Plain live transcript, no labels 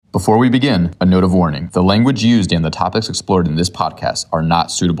Before we begin, a note of warning. The language used and the topics explored in this podcast are not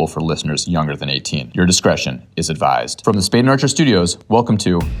suitable for listeners younger than 18. Your discretion is advised. From the Spade & Archer Studios, welcome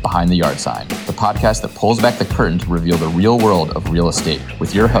to Behind the Yard Sign, the podcast that pulls back the curtain to reveal the real world of real estate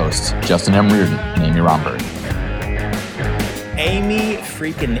with your hosts, Justin M. Reardon and Amy Romberg. Amy,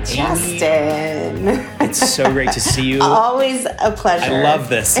 freaking Amy. Justin. It's so great to see you. Always a pleasure. I love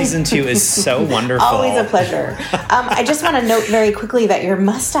this. Season 2 is so wonderful. Always a pleasure. I just want to note very quickly that your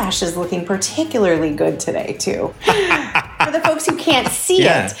mustache is looking particularly good today, too. For the folks who can't see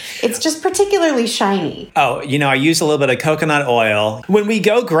it, it's just particularly shiny. Oh, I use a little bit of coconut oil. When we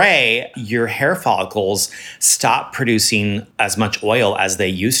go gray, your hair follicles stop producing as much oil as they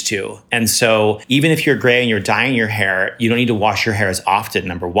used to. And so even if you're gray and you're dyeing your hair, you don't need to wash your hair as often,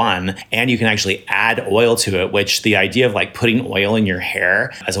 number one. And you can actually add oil to it, which the idea of like putting oil in your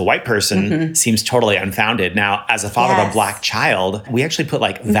hair as a white person seems totally unfounded. Now, as a father of a black child, we actually put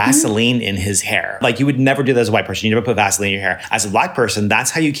like Vaseline in his hair. Like you would never do that as a white person. You never put Vaseline in your hair. As a black person,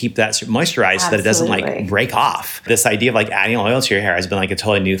 that's how you keep that moisturized so that it doesn't like break off. This idea of like adding oil to your hair has been like a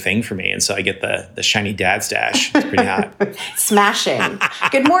totally new thing for me. And so I get the shiny dad stash. It's pretty hot. Smashing.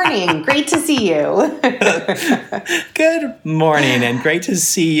 Good morning. Great to see you. Good morning and great to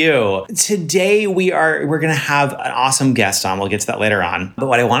see you. Today we're going to have an awesome guest on. We'll get to that later on. But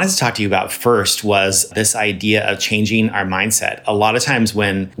what I wanted to talk to you about first was this idea of changing our mindset. A lot of times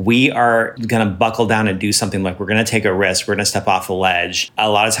when we are going to buckle down and do something like we're going to take a risk, we're going to step off the ledge. A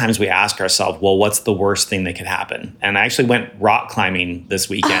lot of times we ask ourselves, well, what's the worst thing that could happen? And I actually went rock climbing this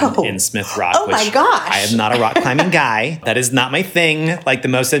weekend in Smith Rock. Oh my gosh. I am not a rock climbing guy. That is not my thing. Like the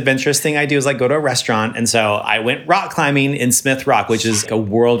most adventurous thing I do is like go to a restaurant. And so I went rock climbing in Smith Rock, which is a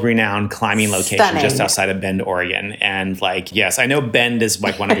world-renowned climbing location just outside of Bend, Oregon. And like, yes, I know Bend is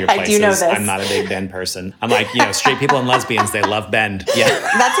like one of your places. I do know this. I'm not a big Bend person. I'm like, straight people and lesbians, they love Bend. Yeah.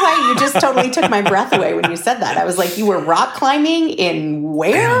 That's why you just totally took my breath away when you said that. I was like, you were rock climbing in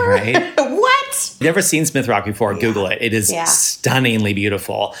where? Right? What? You've never seen Smith Rock before, Google it. It is stunningly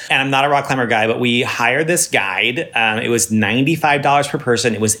beautiful. And I'm not a rock climber guy, but we hired this guide. It was $95 per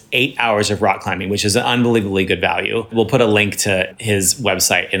person. It was 8 hours of rock climbing, which is an unbelievably good value. We'll put a link to his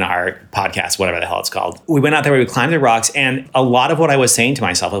website in our podcast, whatever the hell it's called. We went out there, we climbed the rocks, and a lot of what I was saying to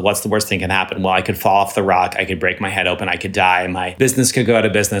myself, like, what's the worst thing can happen? Well, I could fall off the rock, I could break my head open, I could die, my business could go out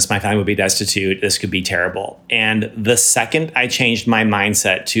of business, my family would be destitute, this could be terrible. And the second I changed my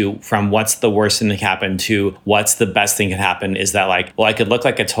mindset from what's the worst thing that can happen to what's the best thing can happen is that like, well, I could look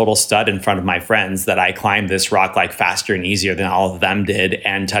like a total stud in front of my friends that I climbed this rock like faster and easier than all of them did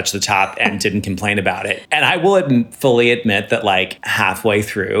and touched the top and didn't complain about it. And I will fully admit that like halfway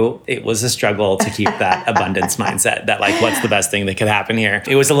through, it was a struggle to keep that abundance mindset that like, what's the best thing that could happen here?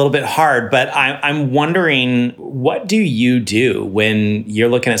 It was a little bit hard, but I'm wondering, what do you do when you're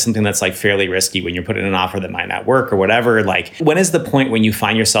looking at something that's like fairly risky, when you're putting an offer that might not work or whatever? Like, when is the point when you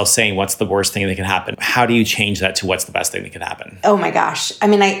find yourself saying, what's the worst thing that can happen? How do you change that to what's the best thing that could happen? Oh my gosh. I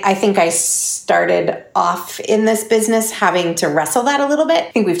mean, I think I started off in this business having to wrestle that a little bit.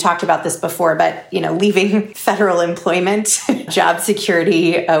 I think we've talked about this before, but leaving federal employment, job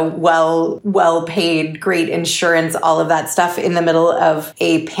security, well-paid, great insurance, all of that stuff in the middle of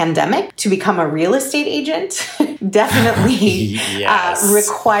a pandemic to become a real estate agent definitely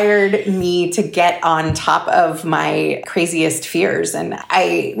required me to get on top of my craziest fears. And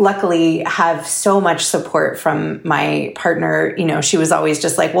I luckily have so much support from my partner. She was always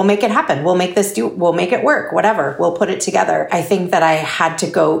just like, we'll make it happen. We'll make it work, whatever. We'll put it together. I think that I had to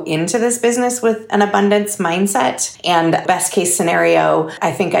go into this business with an abundance mindset, and best case scenario,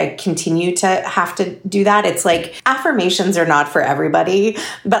 I think I continue to have to do that. It's like affirmations are not for everybody,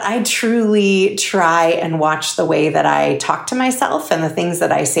 but I truly try and watch the way that I talk to myself and the things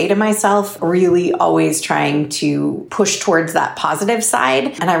that I say to myself, really always trying to push towards that positive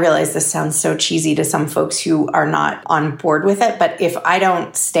side. And I realize this sounds so cheesy to some folks who are not on board with it, but if I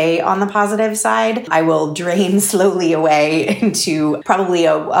don't stay on the positive side, I will drain slowly away into probably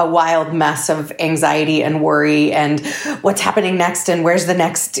a wild mess of anxiety and worry and what's happening next and where's the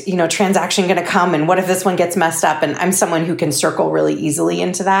next, transaction going to come and what if this one gets messed up? And I'm someone who can circle really easily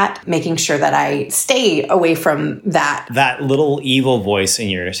into that, making sure that I stay away from that. That little evil voice in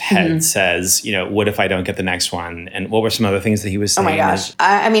your head says, what if I don't get the next one? And what were some other things that he was saying? Oh my gosh.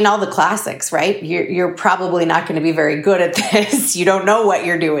 I mean, all the classics, right? You're probably not going to be very good at this. You don't know what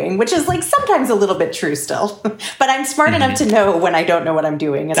you're doing, which is like sometimes a little bit true still. But I'm smart enough to know when I don't know what I'm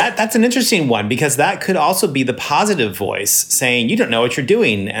doing. And that's an interesting one, because that could also be the positive voice saying, you don't know what you're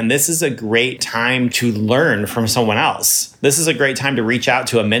doing. And this is a great time to learn from someone else. this is a great time to reach out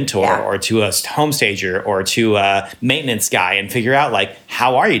to a mentor or to a home stager or to a maintenance guy and figure out like,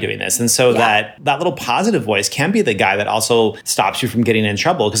 how are you doing this? And so that little positive voice can be the guy that also stops you from getting in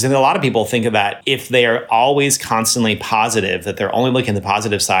trouble. Because a lot of people think of that if they are always constantly positive, that they're only looking at the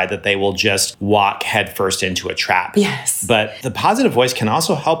positive side, that they will just walk headfirst into a trap. Yes. But the positive voice can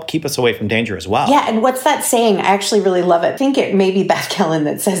also help keep us away from danger as well. Yeah. And what's that saying? I actually really love it. I think it may be Beth Kellen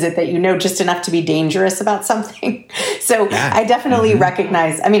that says it, that you know just enough to be dangerous about something. So I definitely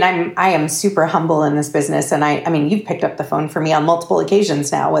recognize, I mean, I am super humble in this business. And I mean, you've picked up the phone for me on multiple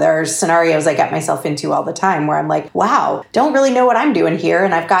occasions now, where there are scenarios I get myself into all the time where I'm like, wow, don't really know what I'm doing here.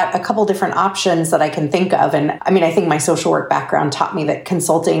 And I've got a couple different options that I can think of. And I mean, I think my social work background taught me that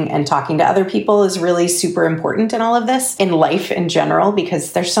consulting and talking to other people is really super important in all of this, in life in general,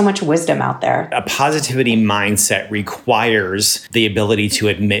 because there's so much wisdom out there. A positivity mindset requires the ability to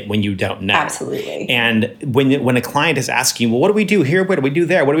admit when you don't know. Absolutely. And when a client is asking you, well, what do we do here? What do we do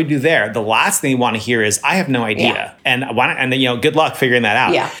there? What do we do there? The last thing you want to hear is, I have no idea. And good luck figuring that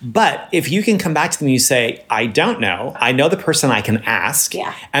out. Yeah. But if you can come back to them and you say, I don't know. I know the person I can ask.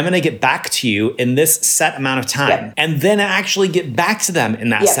 Yeah. I'm going to get back to you in this set amount of time. Yep. And then actually get back to them in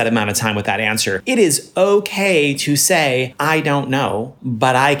that set amount of time with that answer. It is okay to say, I don't know,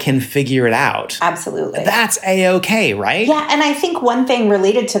 but I can figure it out. Absolutely. That's A-okay, right? Yeah. And I think one thing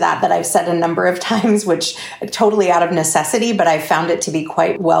related to that I've said a number of times, which totally out of necessity, but I've found it to be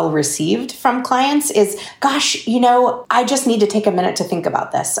quite well received from clients, is, gosh, I just need to take a minute to think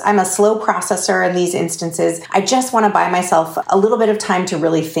about this. I'm a slow processor in these instances. I just want to buy myself a little bit of time to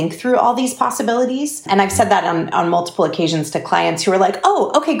really think through all these possibilities. And I've said that on multiple occasions to clients who are like,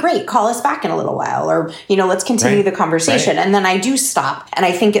 oh, okay, great. Call us back in a little while. Or, let's continue the conversation. And then I do stop and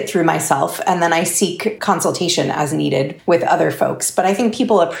I think it through myself. And then I seek consultation as needed with other folks. But I think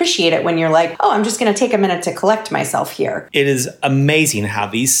people appreciate it when you're like, oh, I'm just going to take a minute to collect myself here. It is amazing how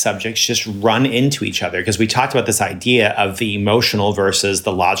these subjects just run into each other, because we talked about this idea of the emotional versus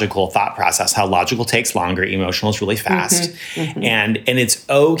the logical thought process, how logical takes longer, emotional is really fast. And it's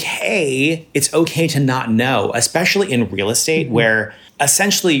okay to not know, especially in real estate, where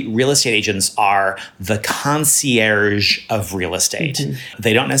essentially real estate agents are the concierge of real estate.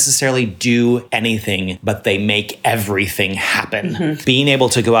 They don't necessarily do anything, but they make everything happen. Being able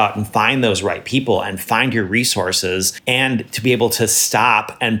to go out and find those right people and find your resources, and to be able to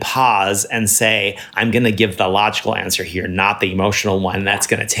stop and pause and say, I'm going to give the logical answer here, not the emotional one. That's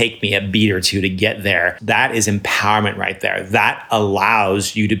going to take me a beat or two to get there. That is empowerment right there. That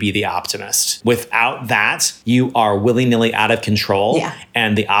allows you to be the optimist. Without that, you are willy-nilly out of control.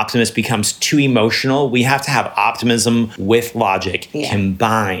 And the optimist becomes too emotional. We have to have optimism with logic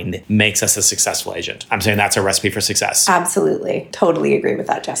combined, makes us a successful agent. I'm saying that's a recipe for success. Absolutely. Totally agree with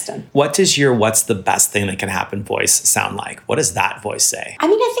that, Justin. What does your what's the best thing that can happen voice sound like? What does that voice say? I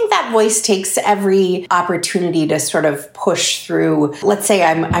mean, I think that voice takes every opportunity to sort of push through. Let's say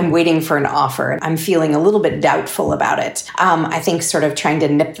I'm waiting for an offer and I'm feeling a little bit doubtful about it. I think sort of trying to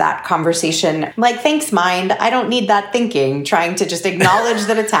nip that conversation, like, thanks, mind. I don't need that thinking. Trying to just acknowledge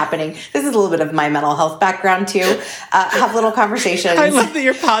that it's happening. This is a little bit of my mental health background too. Have little conversations. I love that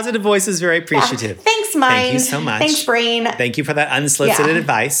your positive voice is very appreciative. Yeah. Thanks, mind. Thank you so much. Thanks, brain. Thank you for that unsolicited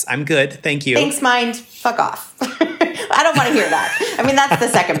advice. I'm good. Thank you. Thanks, mind. Fuck off. I don't want to hear that. I mean, that's the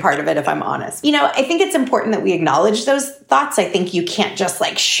second part of it, if I'm honest. I think it's important that we acknowledge those thoughts. I think you can't just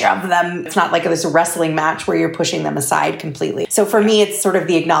like shove them. It's not like this wrestling match where you're pushing them aside completely. So for me, it's sort of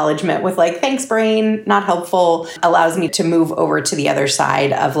the acknowledgement with like, thanks, brain, not helpful, allows me to move over to the other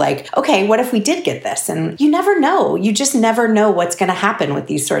side of like, okay, what if we did get this? And you never know. You just never know what's going to happen with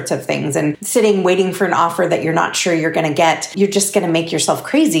these sorts of things. And sitting, waiting for an offer that you're not sure you're going to get, you're just going to make yourself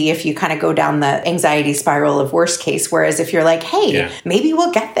crazy if you kind of go down the anxiety spiral of worst case. Whereas if you're like, hey, maybe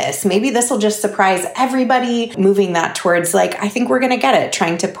we'll get this. Maybe this will just surprise everybody, moving that towards like, I think we're going to get it,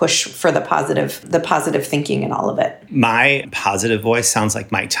 trying to push for the positive thinking in all of it. My positive voice sounds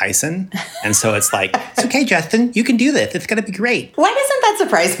like Mike Tyson. And so it's like, it's okay, Justin, you can do this. It's going to be great. Why doesn't that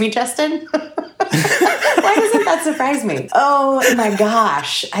surprise me, Justin? Why doesn't that surprise me? Oh my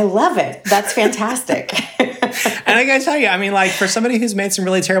gosh. I love it. That's fantastic. And I gotta tell you, I mean, like, for somebody who's made some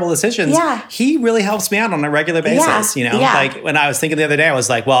really terrible decisions, he really helps me out on a regular basis, Like, when I was thinking the other day, I was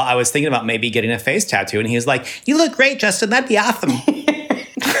like, well, I was thinking about maybe getting a face tattoo. And he was like, you look great, Justin. That'd be awesome.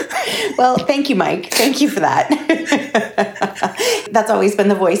 Well, thank you, Mike. Thank you for that. that's always been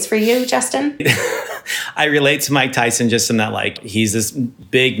the voice for you, Justin? I relate to Mike Tyson just in that, like, he's this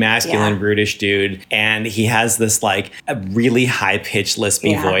big, masculine, brutish dude. And he has this, like, a really high-pitched,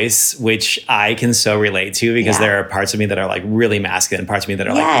 lispy voice, which I can so relate to because there are parts of me that are, like, really masculine, parts of me that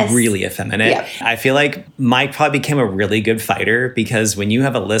are, like, really effeminate. Yep. I feel like Mike probably became a really good fighter because when you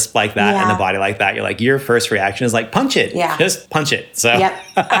have a lisp like that and a body like that, you're like, your first reaction is like, punch it. Yeah. Just punch it. So. Yep,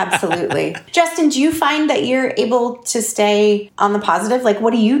 absolutely. Justin, do you find that you're able to stay on the positive? Like,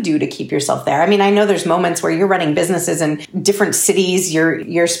 what do you do to keep yourself there? I mean, I know there's moments where you're running businesses in different cities,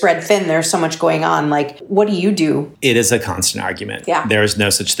 you're spread thin, there's so much going on. Like, what do you do? It is a constant argument. Yeah. There is no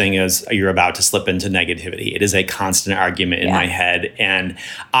such thing as you're about to slip into negativity. It is a constant argument in my head. And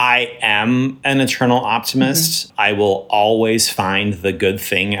I am an eternal optimist. Mm-hmm. I will always find the good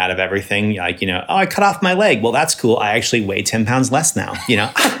thing out of everything. Like, I cut off my leg. Well, that's cool. I actually weigh 10 pounds less now.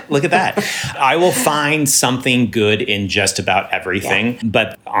 Look at that. I will find something good in just about everything. Yeah.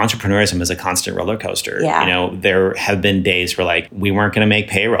 But entrepreneurism is a constant roller coaster. Yeah. There have been days where, like, we weren't going to make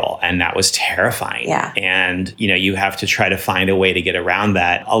payroll, and that was terrifying. Yeah. And, you have to try to find a way to get around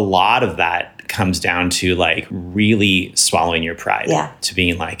that. A lot of that comes down to, like, really swallowing your pride. Yeah. To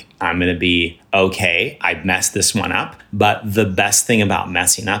being like, I'm going to be okay. I messed this one up. But the best thing about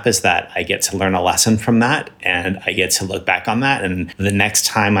messing up is that I get to learn a lesson from that, and I get to look back on that. And the next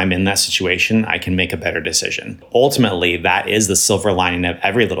time I'm in that situation, I can make a better decision. Ultimately, that is the silver lining of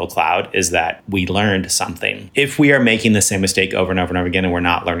every little cloud, is that we learned something. If we are making the same mistake over and over and over again and we're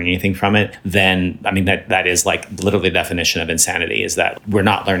not learning anything from it, then, I mean, that is like literally the definition of insanity, is that we're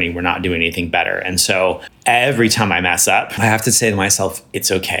not learning, we're not doing anything better. And so every time I mess up, I have to say to myself,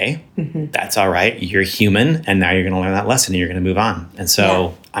 it's okay. Mm-hmm. That's all right. You're human. And now you're going to learn that lesson and you're going to move on. And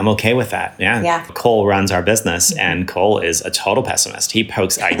so I'm okay with that. Yeah. Cole runs our business, and Cole is a total pessimist. He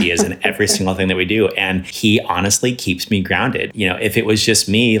pokes ideas in every single thing that we do. And he honestly keeps me grounded. If it was just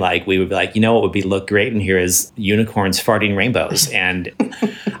me, like, we would be like, what would look great in here is unicorns farting rainbows. And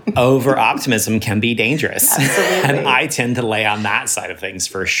over optimism can be dangerous. Absolutely. And I tend to lay on that side of things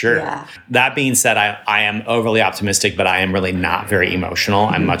for sure. Yeah. That being said, I am overly optimistic, but I am really not very emotional.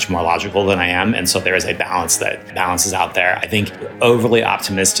 I'm much more logical than I am. And so there is a balance that balances out there. I think overly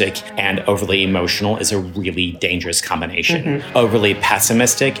optimistic and overly emotional is a really dangerous combination. Mm-hmm. Overly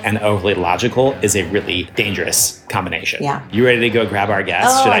pessimistic and overly logical is a really dangerous combination. Yeah. You ready to go grab our guest?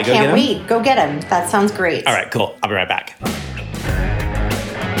 Oh, Should I go get him? Wait. Go get him. That sounds great. All right, cool. I'll be right back.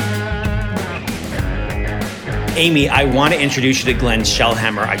 Amy, I want to introduce you to Glenn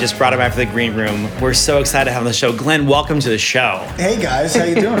Shellhammer. I just brought him out to the green room. We're so excited to have him on the show. Glenn, welcome to the show. Hey guys, how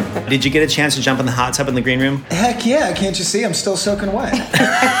you doing? Did you get a chance to jump in the hot tub in the green room? Heck yeah, can't you see? I'm still soaking wet.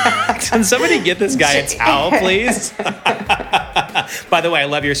 Can somebody get this guy a towel, please? By the way, I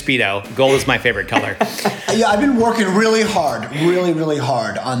love your Speedo. Gold is my favorite color. Yeah, I've been working really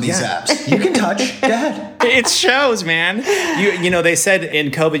hard on these apps. You can touch. Go ahead. It shows, man. They said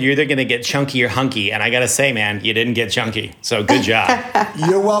in COVID, you're either going to get chunky or hunky. And I got to say, man, you didn't get chunky. So good job.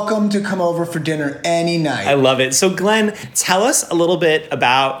 You're welcome to come over for dinner any night. I love it. So Glenn, tell us a little bit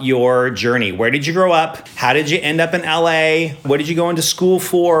about your journey. Where did you grow up? How did you end up in LA? What did you go into school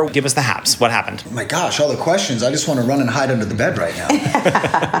for? Give us the haps. What happened? Oh my gosh, all the questions. I just want to run and hide under the bed right now.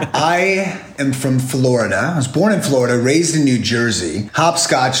 I am from Florida. I was born in Florida, raised in New Jersey,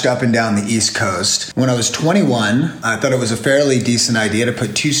 hopscotched up and down the East Coast. When I was 21, I thought it was a fairly decent idea to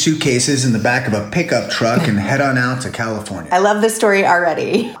put 2 suitcases in the back of a pickup truck and head on out to California. I love this story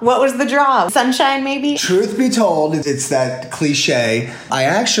already. What was the draw? Sunshine, maybe? Truth be told, it's that cliche. I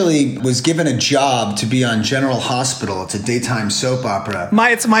actually was given a job to be on General Hospital. It's a daytime soap opera.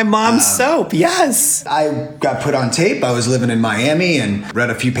 It's my mom's soap, yes. I got put on tape. I was living in Miami and read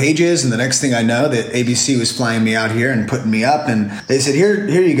a few pages, and the next thing I know, that ABC was flying me out here and putting me up, and they said, here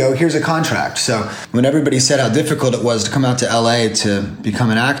you go, here's a contract. So when everybody said how difficult it was to come out to LA to become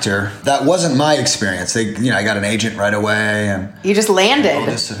an actor, that wasn't my experience. I got an agent right away, and you just landed.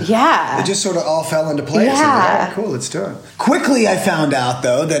 It just sort of all fell into place. Yeah. All right, cool, let's do it. Quickly, I found out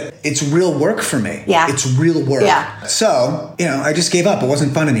though that it's real work for me. Yeah. It's real work. Yeah. So, I just gave up. It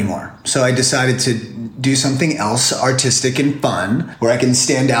wasn't fun anymore. So I decided to do something else artistic and fun where I can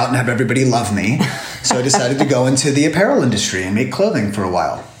stand out and have everybody love me. So I decided to go into the apparel industry and make clothing for a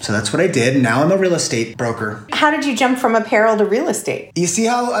while. So that's what I did. And now I'm a real estate broker. How did you jump from apparel to real estate? You see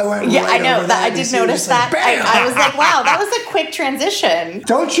how I went? Yeah, right I know over that. I did notice that. I was like, wow, that was a quick transition.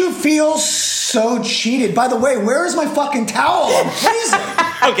 Don't you feel so cheated? By the way, where is my fucking towel? I'm freezing.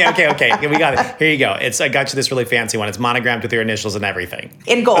 Okay. We got it. Here you go. I got you this really fancy one. It's monogrammed with your initials and everything.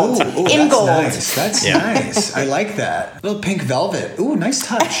 In gold. In gold. Nice. That's nice. I like that. Little pink velvet. Ooh, nice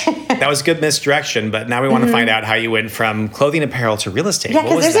touch. That was good misdirection, but now we want to find out how you went from clothing apparel to real estate. Yeah,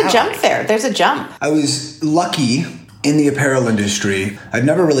 because there's a jump there. There's a jump. I was lucky in the apparel industry. I've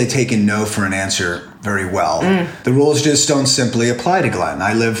never really taken no for an answer very well. The rules just don't simply apply to Glenn.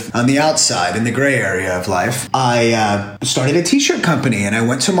 I live on the outside in the gray area of life. I started a t-shirt company and I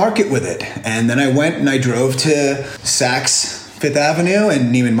went to market with it. And then I went and I drove to Saks Fifth Avenue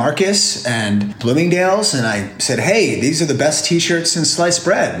and Neiman Marcus and Bloomingdale's, and I said, hey, these are the best t-shirts in sliced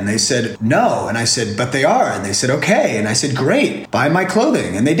bread. And they said, no. And I said, but they are. And they said, okay. And I said, great, buy my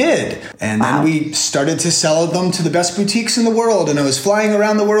clothing. And they did. And then we started to sell them to the best boutiques in the world. And I was flying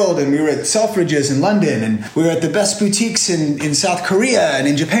around the world, and we were at Selfridges in London, and we were at the best boutiques in South Korea and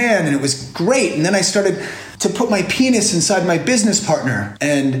in Japan, and it was great. And then I started to put my penis inside my business partner,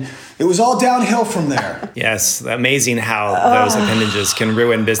 and it was all downhill from there. Yes, amazing how those appendages can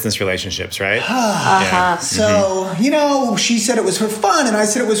ruin business relationships, right? Uh-huh. So, she said it was for fun, and I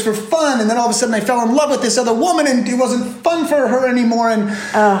said it was for fun, and then all of a sudden I fell in love with this other woman, and it wasn't fun for her anymore, and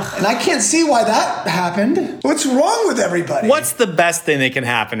I can't see why that happened. What's wrong with everybody? What's the best thing that can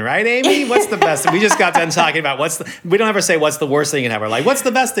happen, right, Amy? What's the best? We just got done talking about we don't ever say what's the worst thing that can happen. We're like, what's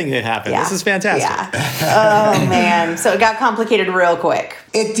the best thing that can happen? Yeah. This is fantastic. Yeah. Oh, man. So it got complicated real quick.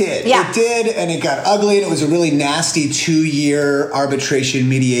 It did. Yeah. It did, and it got ugly, and it was a really nasty 2-year arbitration,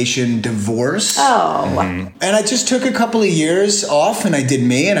 mediation, divorce. Oh. And I just took a couple of years off, and I did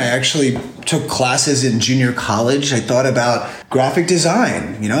me, and I actually took classes in junior college. I thought about graphic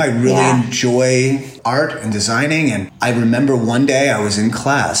design. I really enjoy art and designing, and I remember one day I was in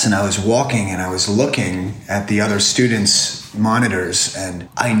class, and I was walking, and I was looking at the other students' monitors, and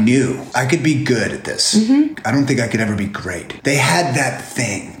I knew I could be good at this. I don't think I could ever be great. They had that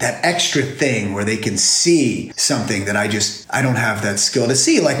thing, that extra thing where they can see something that I don't have that skill to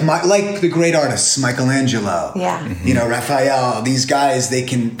see. Like the great artists, Michelangelo, Raphael, these guys, they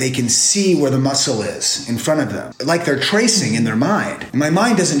can see where the muscle is in front of them. Like they're tracing in their mind. My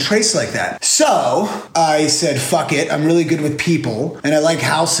mind doesn't trace like that. So I said, fuck it. I'm really good with people and I like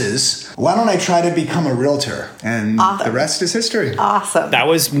houses. Why don't I try to become a realtor? And the rest is history. Awesome. That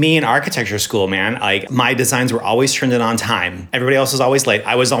was me in architecture school, man. Like my designs were always turned in on time. Everybody else was always late.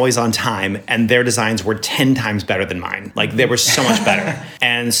 I was always on time, and their designs were 10 times better than mine. Like they were so much better.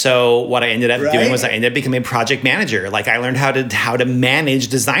 And so what I ended up doing was I ended up becoming a project manager. Like I learned how to manage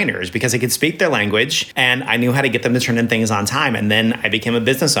designers because I could speak their language and I knew how to get them to turn in things on time. And then I became a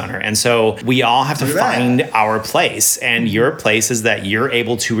business owner. And so we all have to find our place. And your place is that you're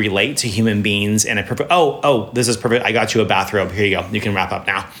able to relate to human beings in a perfect, this is perfect. I got you a bathrobe. Here you go. You can wrap up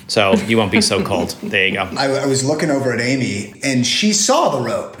now. So you won't be so cold. There you go. I was looking over at Amy and she saw the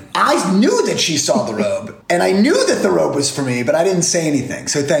robe. I knew that she saw the robe and I knew that the robe was for me, but I didn't say anything.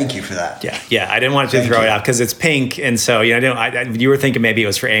 So thank you for that. Yeah. I didn't want to throw it out because it's pink. And so, you were thinking maybe it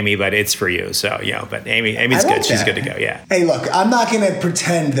was for Amy, but it's for you. So, but Amy's good. She's good to go. Yeah. Hey, look, I'm not going to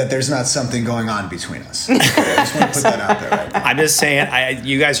pretend that there's not something going on between us. Okay, I just want to put that out there right now. I'm just saying,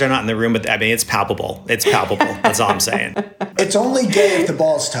 you guys are not in the room, but I mean, it's palpable. It's palpable. That's all I'm saying. It's only gay if the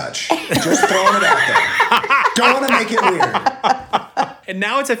balls touch. Just throwing it out there. Don't want to make it weird. And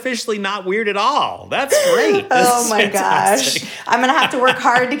now it's officially not weird at all. That's great. Oh my gosh. I'm going to have to work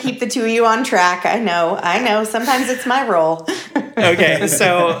hard to keep the two of you on track. I know. Sometimes it's my role. Okay.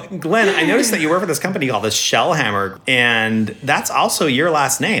 So Glenn, I noticed that you work for this company called the Shellhammer, and that's also your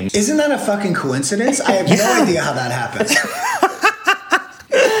last name. Isn't that a fucking coincidence? I have no idea how that happens.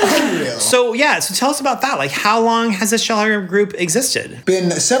 So tell us about that. Like, how long has the Shellhammer Group existed?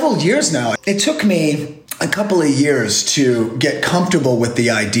 Been several years now. It took me a couple of years to get comfortable with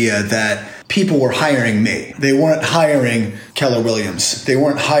the idea that people were hiring me. They weren't hiring Keller Williams. They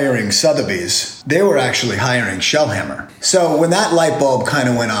weren't hiring Sotheby's. They were actually hiring Shellhammer. So when that light bulb kind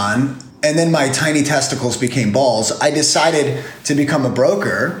of went on, and then my tiny testicles became balls, I decided to become a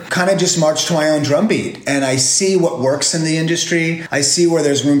broker, kind of just marched to my own drumbeat. And I see what works in the industry. I see where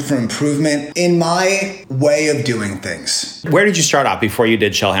there's room for improvement in my way of doing things. Where did you start off before you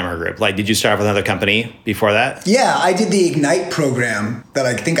did Shellhammer Group? Like, did you start off with another company before that? Yeah, I did the Ignite program that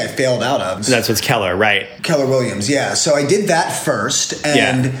I think I failed out of. That's what's Keller, right? Keller Williams, yeah. So I did that first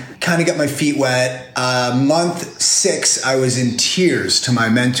and kind of got my feet wet. Month 6, I was in tears to my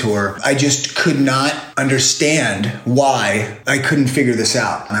mentor. I just could not understand why I couldn't figure this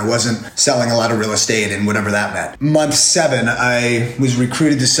out. And I wasn't selling a lot of real estate and whatever that meant. Month 7, I was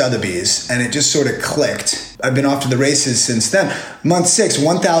recruited to Sotheby's and it just sort of clicked. I've been off to the races since then. Month 6,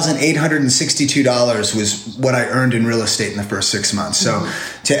 $1,862 was what I earned in real estate in the first 6 months. So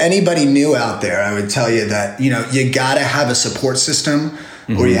to anybody new out there, I would tell you that, you got to have a support system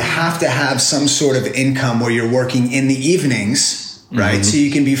or you have to have some sort of income where you're working in the evenings, right? So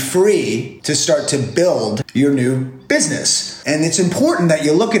you can be free to start to build your new business. And it's important that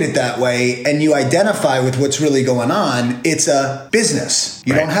you look at it that way and you identify with what's really going on. It's a business.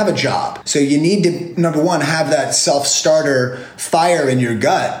 You don't have a job. So you need to, number one, have that self-starter fire in your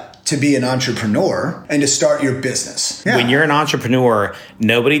gut to be an entrepreneur and to start your business. When you're an entrepreneur,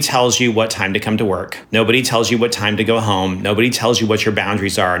 nobody tells you what time to come to work. Nobody tells you what time to go home. Nobody tells you what your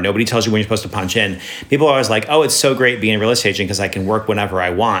boundaries are. Nobody tells you when you're supposed to punch in. People are always like, oh, it's so great being a real estate agent because I can work whenever I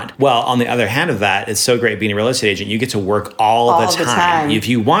want. Well, on the other hand of that, it's so great being a real estate agent. You get to work all the time. If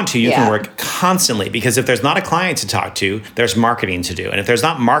you want to, you can work constantly because if there's not a client to talk to, there's marketing to do. And if there's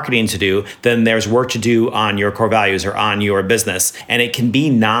not marketing to do, then there's work to do on your core values or on your business. And it can be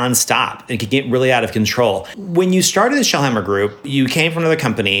nonstop. It can get really out of control. When you started the Schellhammer Group, you came from another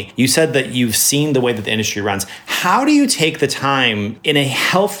company. You said that you've seen the way that the industry runs. How do you take the time in a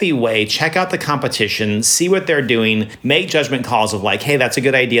healthy way, check out the competition, see what they're doing, make judgment calls of like, hey, that's a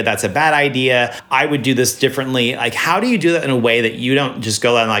good idea. That's a bad idea. I would do this differently. Like, how do you do that in a way that you don't just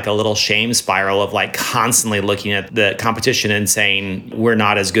go down like a little shame spiral of like constantly looking at the competition and saying we're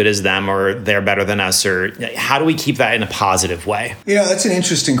not as good as them or they're better than us? Or how do we keep that in a positive way? That's an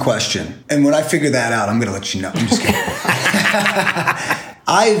interesting question. And when I figure that out, I'm going to let you know. I'm just kidding.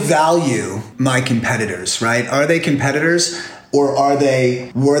 I value my competitors, right? Are they competitors or are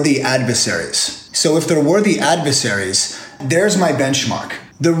they worthy adversaries? So if they're worthy adversaries, there's my benchmark.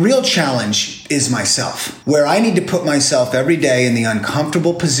 The real challenge is myself, where I need to put myself every day in the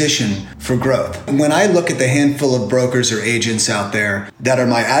uncomfortable position for growth. When I look at the handful of brokers or agents out there that are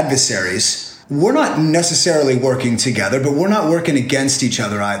my adversaries, we're not necessarily working together, but we're not working against each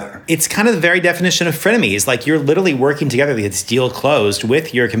other either. It's kind of the very definition of frenemies. Like you're literally working together to get this deal closed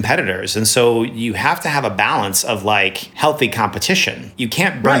with your competitors. And so you have to have a balance of like healthy competition. You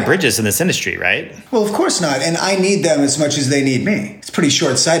can't burn bridges in this industry, right? Well, of course not. And I need them as much as they need me. It's pretty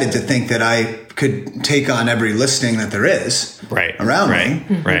short-sighted to think that I could take on every listing that there is around me,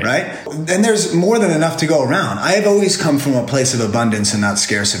 right? And there's more than enough to go around. I have always come from a place of abundance and not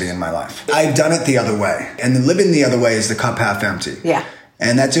scarcity in my life. I've done it the other way. And living the other way is the cup half empty. Yeah.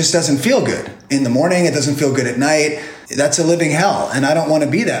 And that just doesn't feel good. In the morning, it doesn't feel good at night. That's a living hell, and I don't want to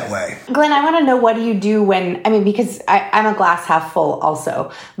be that way. Glenn, I want to know, what do you do because I'm a glass half full also,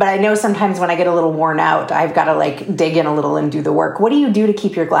 but I know sometimes when I get a little worn out, I've got to like dig in a little and do the work. What do you do to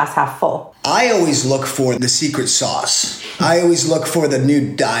keep your glass half full? I always look for the secret sauce. I always look for the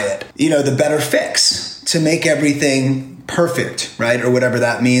new diet, the better fix to make everything perfect, right? Or whatever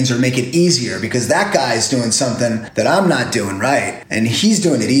that means, or make it easier because that guy's doing something that I'm not doing right and he's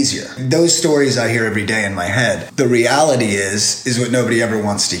doing it easier. Those stories I hear every day in my head. The reality is what nobody ever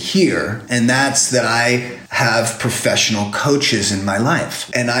wants to hear. And that's that I have professional coaches in my life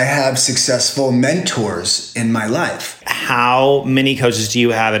and I have successful mentors in my life. How many coaches do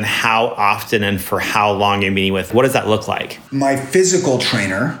you have and how often and for how long you're meeting with? What does that look like? My physical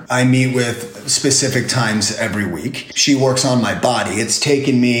trainer, I meet with specific times every week. She works on my body. It's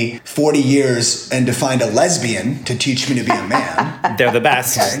taken me 40 years and to find a lesbian to teach me to be a man. They're the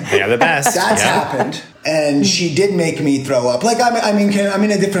best. Okay. They're the best. That's happened. And she did make me throw up. Like, I'm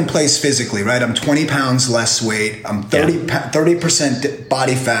in a different place physically, right? I'm 20 pounds less weight. I'm 30%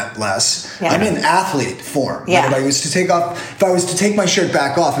 body fat less. Yeah. I'm in athlete form. Yeah. Right? If I was to take my shirt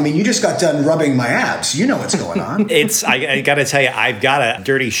back off, you just got done rubbing my abs. You know what's going on. I got to tell you, I've got a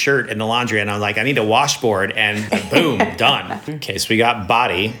dirty shirt in the laundry and I'm like, I need a washboard and boom, done. Okay, so we got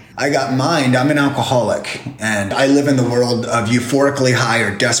body. I got mind. I'm an alcoholic and I live in the world of euphorically high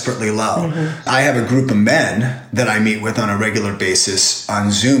or desperately low. Mm-hmm. I have a group of men that I meet with on a regular basis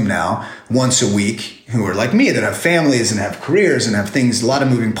on Zoom now, once a week, who are like me, that have families and have careers and have things, a lot of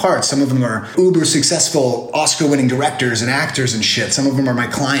moving parts. Some of them are uber successful Oscar-winning directors and actors and shit. Some of them are my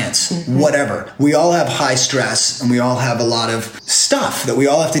clients, whatever. We all have high stress and we all have a lot of stuff that we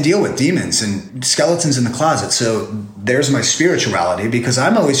all have to deal with, demons and skeletons in the closet. So there's my spirituality because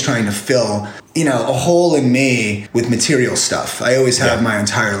I'm always trying to fill a hole in me with material stuff. I always have my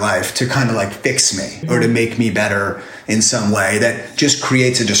entire life to kind of like fix me or to make me better in some way that just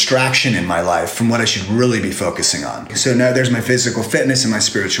creates a distraction in my life from what I should really be focusing on. So now there's my physical fitness and my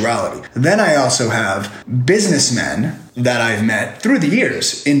spirituality. Then I also have businessmen that I've met through the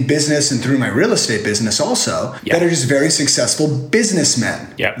years in business and through my real estate business also that are just very successful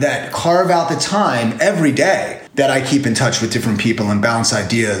businessmen that carve out the time every day that I keep in touch with different people and bounce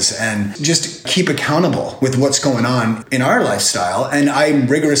ideas and just keep accountable with what's going on in our lifestyle. And I'm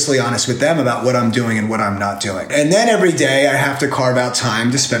rigorously honest with them about what I'm doing and what I'm not doing. And then every day I have to carve out time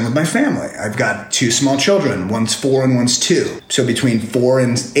to spend with my family. I've got 2 small children. One's 4 and one's 2. So between 4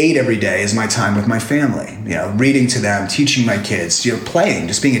 and 8 every day is my time with my family. Reading to them, teaching my kids, playing,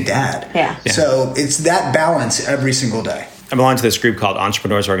 just being a dad. Yeah. So it's that balance every single day. I belong to this group called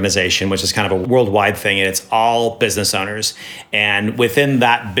Entrepreneurs Organization, which is kind of a worldwide thing, and it's all business owners. And within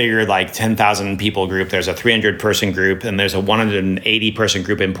that bigger, like 10,000 people group, there's a 300-person group, and there's a 180-person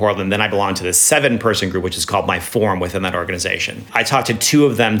group in Portland. Then I belong to the 7-person group, which is called My Forum within that organization. I talked to 2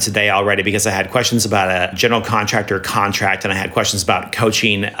 of them today already because I had questions about a general contractor contract, and I had questions about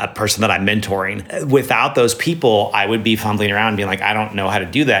coaching a person that I'm mentoring. Without those people, I would be fumbling around being like, I don't know how to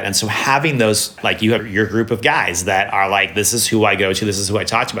do that. And so having those, like you have your group of guys that are like, this is who I go to, this is who I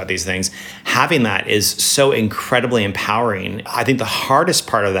talk to about these things. Having that is so incredibly empowering. I think the hardest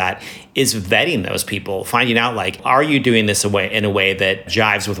part of that is vetting those people, finding out like, are you doing this in a way that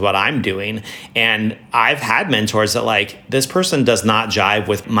jives with what I'm doing? And I've had mentors that like, this person does not jive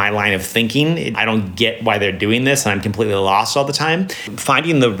with my line of thinking. I don't get why they're doing this and I'm completely lost all the time.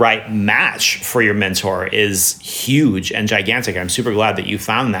 Finding the right match for your mentor is huge and gigantic. I'm super glad that you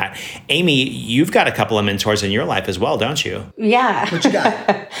found that. Amy, you've got a couple of mentors in your life as well, don't you? Yeah. What you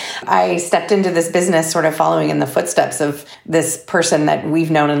got? I stepped into this business sort of following in the footsteps of this person that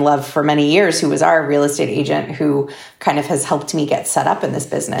we've known and loved for many years, who was our real estate agent, who kind of has helped me get set up in this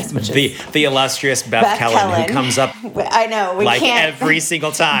business, which is the illustrious Beth Kellen, who comes up I know, we like can't, every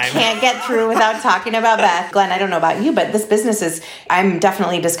single time. Can't get through without talking about Beth. Glenn, I don't know about you, but this business is, I'm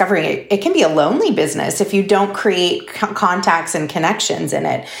definitely discovering it can be a lonely business if you don't create contacts and connections in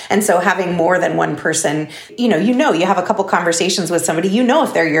it. And so having more than one person, you have a couple conversations with somebody,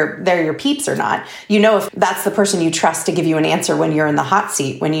 if they're your peeps or not. If that's the person you trust to give you an answer when you're in the hot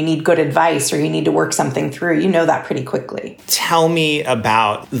seat, when you need good advice or you need to work something through, that pretty quickly. Tell me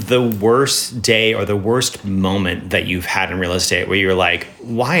about the worst day or the worst moment that you've had in real estate where you're like,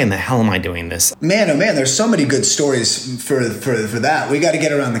 why in the hell am I doing this? Man, oh man, there's so many good stories for that. We got to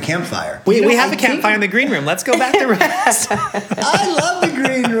get around the campfire. We have a campfire in the green room. Let's go back to rest. I love the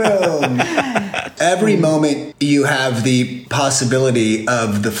green room. Every moment you have the possibility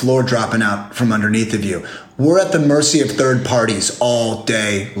of the floor dropping out from underneath of you. We're at the mercy of third parties all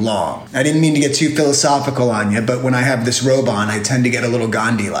day long. I didn't mean to get too philosophical on you, but when I have this robe on, I tend to get a little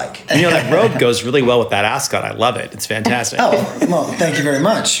Gandhi-like. And that robe goes really well with that ascot. I love it. It's fantastic. Oh, well, thank you very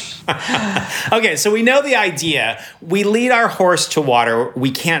much. Okay, so we know the idea. We lead our horse to water.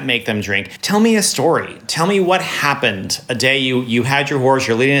 We can't make them drink. Tell me a story. Tell me what happened a day you had your horse,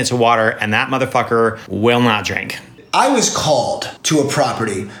 you're leading it to water, and that motherfucker will not drink. I was called to a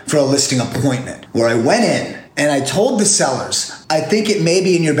property for a listing appointment where I went in and I told the sellers, I think it may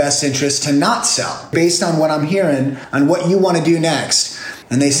be in your best interest to not sell based on what I'm hearing on what you want to do next.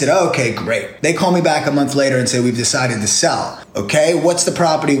 And they said, oh, okay, great. They call me back a month later and say, we've decided to sell. Okay, what's the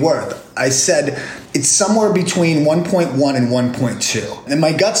property worth? I said, it's somewhere between 1.1 and 1.2. And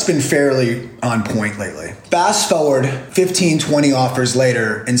my gut's been fairly on point lately. Fast forward 15, 20 offers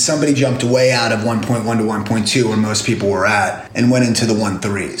later, and somebody jumped way out of 1.1 to 1.2 where most people were at and went into the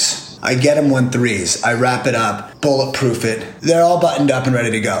 1.3s. I get them 1.3s. I wrap it up, bulletproof it. They're all buttoned up and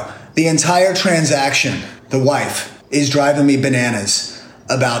ready to go. The entire transaction, the wife, is driving me bananas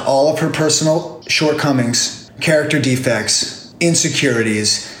about all of her personal shortcomings, character defects,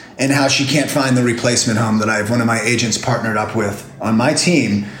 insecurities, and how she can't find the replacement home that I have one of my agents partnered up with on my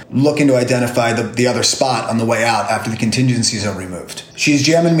team, looking to identify the other spot on the way out after the contingencies are removed. She's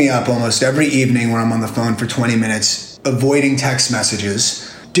jamming me up almost every evening when I'm on the phone for 20 minutes, avoiding text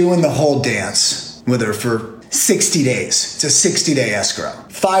messages, doing the whole dance with her for 60 days. It's a 60-day escrow.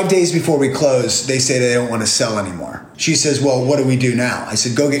 5 days before we close, they say they don't want to sell anymore. She says, well, what do we do now? I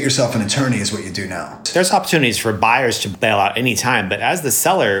said, go get yourself an attorney is what you do now. There's opportunities for buyers to bail out anytime, but as the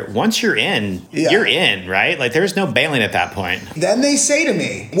seller, once you're in, you're in, right? Like there's no bailing at that point. Then they say to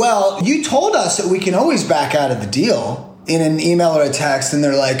me, well, you told us that we can always back out of the deal in an email or a text. And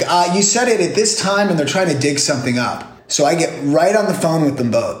they're like, you said it at this time, and they're trying to dig something up. So I get right on the phone with them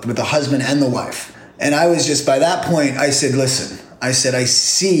both, with the husband and the wife. And I was just, by that point, I said, listen, I said, I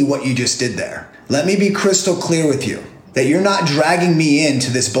see what you just did there. Let me be crystal clear with you that you're not dragging me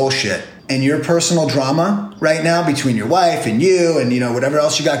into this bullshit and your personal drama right now between your wife and you and, whatever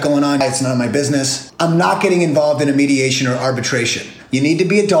else you got going on. It's none of my business. I'm not getting involved in a mediation or arbitration. You need to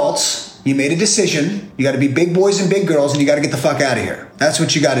be adults. You made a decision. You got to be big boys and big girls, and you got to get the fuck out of here. That's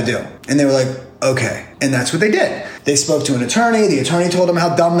what you got to do. And they were like, okay. And that's what they did. They spoke to an attorney. The attorney told them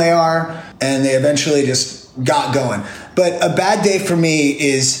how dumb they are, and they eventually just got going. But a bad day for me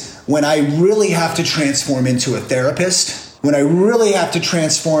is when I really have to transform into a therapist, when I really have to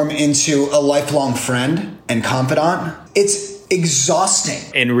transform into a lifelong friend and confidant. It's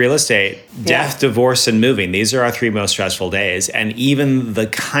exhausting. In real estate, death, divorce, and moving, these are our 3 most stressful days. And even the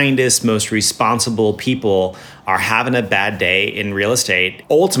kindest, most responsible people are having a bad day in real estate.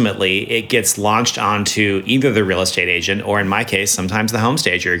 Ultimately, it gets launched onto either the real estate agent or, in my case, sometimes the home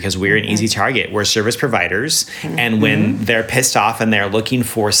stager, because we're an easy target. We're service providers. And when they're pissed off and they're looking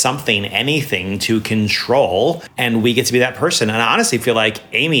for something, anything to control, and we get to be that person. And I honestly feel like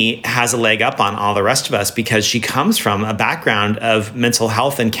Amy has a leg up on all the rest of us because she comes from a background of mental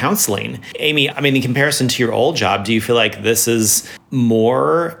health and counseling. Amy, in comparison to your old job, do you feel like this is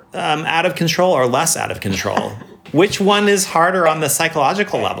more out of control or less out of control? Which one is harder on the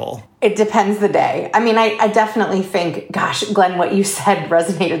psychological level? It depends the day. I definitely think, gosh, Glenn, what you said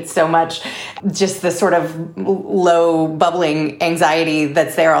resonated so much. Just the sort of low bubbling anxiety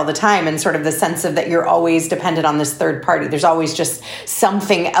that's there all the time, and sort of the sense of that you're always dependent on this third party. There's always just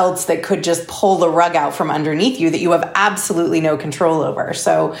something else that could just pull the rug out from underneath you that you have absolutely no control over.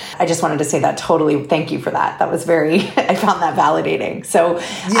 So I just wanted to say that totally. Thank you for that. That was I found that validating. So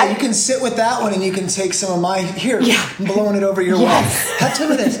yeah, you can sit with that one and you can take some of my, I'm blowing it over your way. Have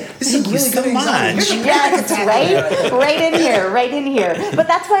some of this. This is really good anxiety. Yes, right in here. But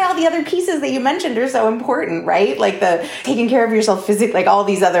that's why all the other pieces that you mentioned are so important, right? Like the taking care of yourself physically, like all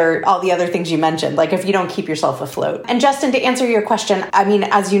the other things you mentioned, like if you don't keep yourself afloat. And Justin, to answer your question,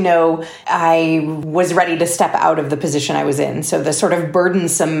 as you know, I was ready to step out of the position I was in. So the sort of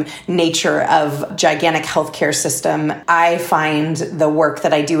burdensome nature of gigantic healthcare system, I find the work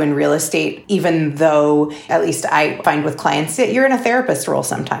that I do in real estate, even though at least I find with clients, you're in a therapist role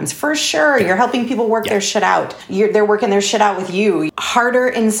sometimes. For sure, you're helping people work their shit out. They're working their shit out with you. Harder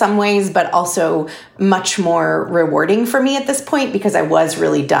in some ways, but also much more rewarding for me at this point because I was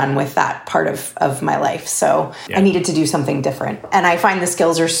really done with that part of my life. So I needed to do something different. And I find the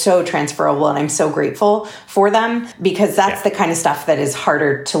skills are so transferable, and I'm so grateful for them because that's the kind of stuff that is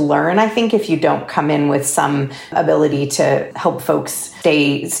harder to learn, I think, if you don't come in with some ability to help folks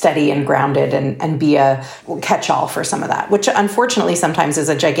stay steady and grounded and be a catch-all for some of that, which unfortunately sometimes is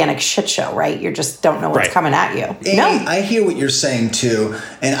a gigantic shit show, right? You just don't know what's coming at you. Amy, I hear what you're saying too.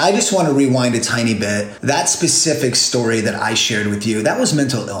 And I just want to rewind a tiny bit. That specific story that I shared with you, that was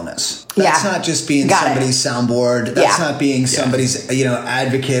mental illness. That's not just being somebody's soundboard. That's not being somebody's,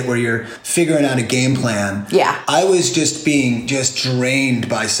 advocate where you're figuring out a game plan. Yeah. I was just being drained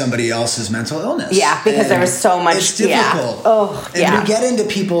by somebody else's mental illness. Yeah, because there was so much. It's difficult. Yeah. Oh, and we get into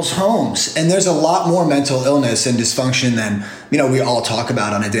people's homes, and there's a lot more mental illness and dysfunction than, we all talk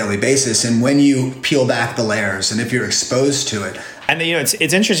about on a daily basis. And when you peel back the layers and if you're exposed to it, And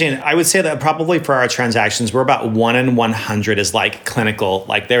it's interesting. I would say that probably for our transactions, we're about 1 in 100 is like clinical.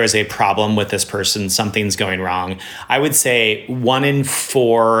 Like there is a problem with this person, something's going wrong. I would say 1 in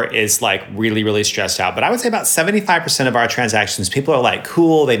 4 is like really, really stressed out. But I would say about 75% of our transactions, people are like,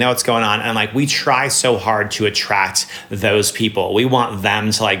 cool, they know what's going on. And like we try so hard to attract those people. We want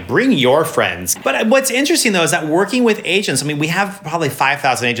them to like bring your friends. But what's interesting though is that working with agents, we have probably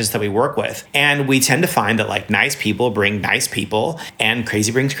 5,000 agents that we work with. And we tend to find that like nice people bring nice people. And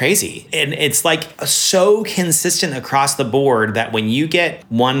crazy brings crazy. And it's like so consistent across the board that when you get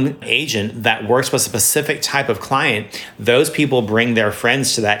one agent that works with a specific type of client, those people bring their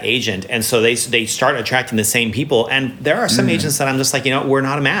friends to that agent. And so they start attracting the same people. And there are some agents that I'm just like, we're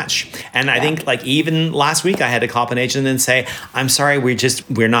not a match. And I think like even last week I had to call up an agent and say, I'm sorry,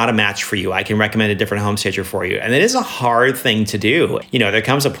 we're not a match for you. I can recommend a different home stager for you. And it is a hard thing to do. There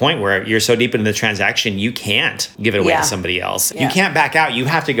comes a point where you're so deep into the transaction, you can't give it away to somebody else. You can't back out. You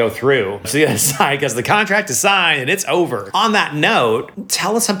have to go through to the other side because the contract is signed and it's over. On that note,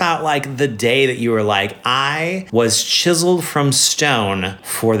 tell us about like the day that you were like, I was chiseled from stone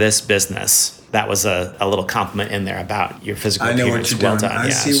for this business. That was a little compliment in there about your physical appearance. I know what you're doing. Done. I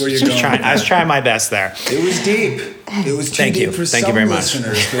see where you're going. I was trying my best there. It was deep. It was too deep for some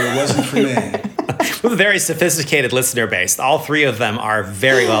listeners, but it wasn't for me. We have a very sophisticated listener base. All 3 of them are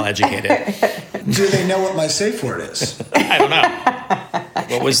very well educated. Do they know what my safe word is? I don't know.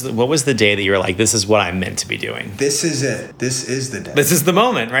 What was the day that you were like, this is what I'm meant to be doing? This is it. This is the day. This is the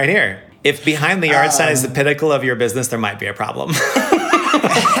moment right here. If behind the yard sign is the pinnacle of your business, there might be a problem.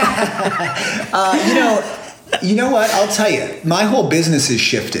 You know what? I'll tell you, my whole business has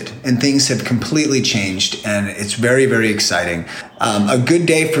shifted and things have completely changed, and it's very, very exciting. A good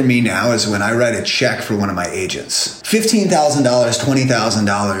day for me now is when I write a check for one of my agents. $15,000,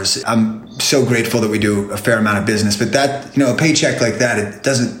 $20,000. I'm so grateful that we do a fair amount of business, but that, a paycheck like that, it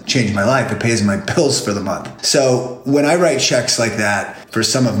doesn't change my life. It pays my bills for the month. So when I write checks like that for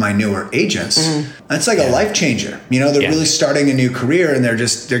some of my newer agents, that's like a life changer. They're really starting a new career and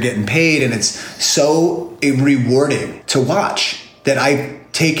they're getting paid, and it's so rewarding to watch that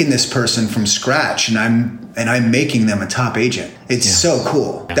I've taken this person from scratch and I'm making them a top agent. It's so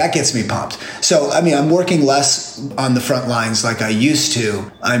cool. Yeah. That gets me pumped. So, I'm working less on the front lines like I used to.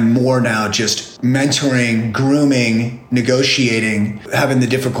 I'm more now just mentoring, grooming, negotiating, having the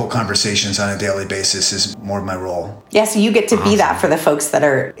difficult conversations on a daily basis is more of my role. Yeah, so you get to be that for the folks that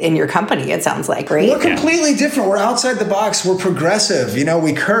are in your company, it sounds like, right? We're completely different. We're outside the box. We're progressive.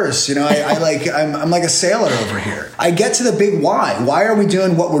 We curse. I'm like a sailor over here. I get to the big why. Why are we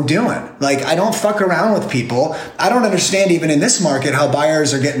doing what we're doing? I don't fuck around with people. I don't understand even in this market how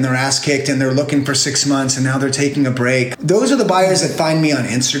buyers are getting their ass kicked and they're looking for 6 months and now they're taking a break. Those are the buyers that find me on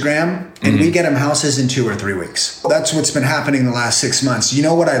Instagram and we get them houses in 2 or 3 weeks. That's what's been happening the last 6 months. You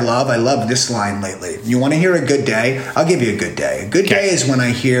know what I love? I love this line lately. You want to hear a good day? I'll give you a good day. A good day is when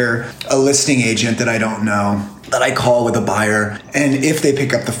I hear a listing agent that I don't know that I call with a buyer, and if they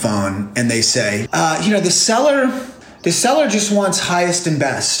pick up the phone and they say, the seller just wants highest and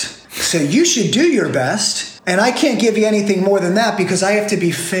best. So you should do your best. And I can't give you anything more than that because I have to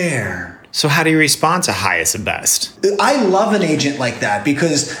be fair. So how do you respond to highest and best? I love an agent like that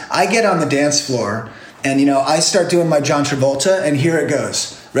because I get on the dance floor and, I start doing my John Travolta and here it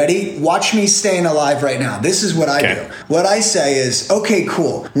goes. Ready? Watch me staying alive right now. This is what I do. What I say is, okay,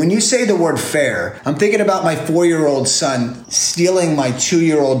 cool. When you say the word fair, I'm thinking about my 4-year-old son stealing my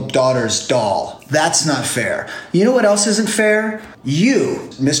 2-year-old daughter's doll. That's not fair. You know what else isn't fair? You,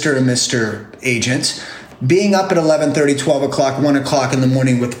 Mr. and Mr. Agent, being up at 11:30, 12 o'clock, 1 o'clock in the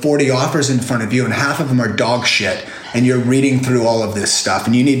morning with 40 offers in front of you and half of them are dog shit and you're reading through all of this stuff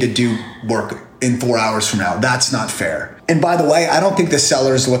and you need to do work in 4 hours from now. That's not fair. And by the way, I don't think the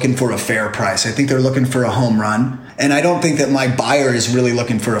seller is looking for a fair price. I think they're looking for a home run. And I don't think that my buyer is really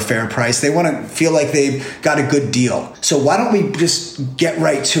looking for a fair price. They want to feel like they've got a good deal. So why don't we just get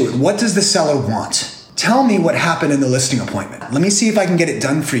right to it? What does the seller want? Tell me what happened in the listing appointment. Let me see if I can get it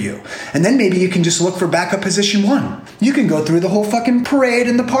done for you. And then maybe you can just look for backup position 1. You can go through the whole fucking parade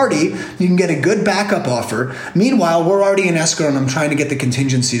and the party. You can get a good backup offer. Meanwhile, we're already in escrow and I'm trying to get the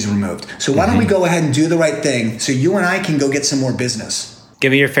contingencies removed. So why don't we go ahead and do the right thing so you and I can go get some more business?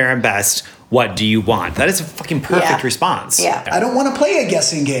 Give me your fair and best. What do you want? That is a fucking perfect response. Yeah. I don't want to play a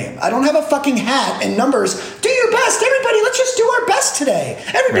guessing game. I don't have a fucking hat and numbers. Do your best. Everybody, let's just do our best today.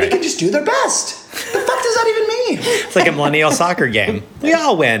 Everybody can just do their best. The fuck does that even mean? It's like a millennial soccer game. We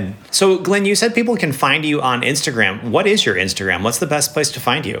all win. So, Glenn, you said people can find you on Instagram. What is your Instagram? What's the best place to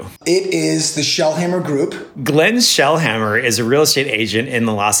find you? It is the Shellhammer Group. Glenn Shellhammer is a real estate agent in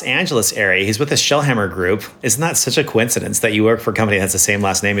the Los Angeles area. He's with the Shellhammer Group. Isn't that such a coincidence that you work for a company that has the same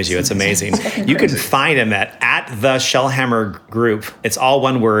last name as you? It's amazing. You can find him at the Shellhammer Group. It's all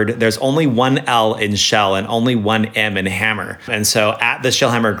one word. There's only one L in Shell and only one M in Hammer. And so at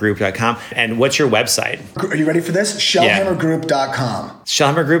theshellhammergroup.com. And what's your website? Are you ready for this? Shellhammergroup.com.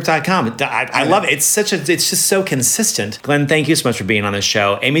 Shellhammergroup.com. I love it. It's just so consistent. Glenn, thank you so much for being on the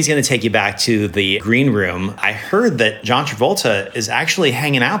show. Amy's going to take you back to the green room. I heard that John Travolta is actually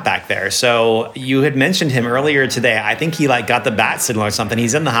hanging out back there. So you had mentioned him earlier today. I think he got the bat signal or something.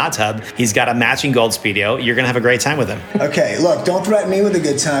 He's in the hot tub. He's got a matching gold Speedo. You're going to have a great time with him. Okay, look, don't threaten me with a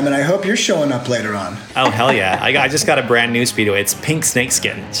good time, and I hope you're showing up later on. Oh, hell yeah. I just got a brand new Speedo. It's pink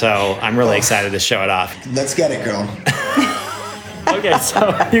snakeskin. So I'm really excited to show it off. Let's get it, girl. Okay,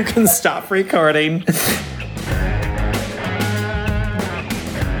 so you can stop recording.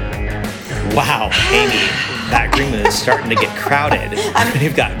 Wow, Amy, that green room is starting to get crowded.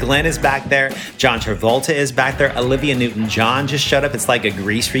 You've got Glenn is back there. John Travolta is back there. Olivia Newton-John just showed up. It's like a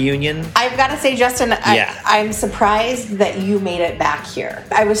Grease reunion. I've got to say, Justin, I'm surprised that you made it back here.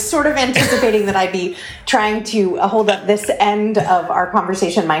 I was sort of anticipating that I'd be trying to hold up this end of our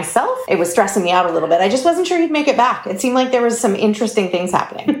conversation myself. It was stressing me out a little bit. I just wasn't sure you'd make it back. It seemed like there was some interesting things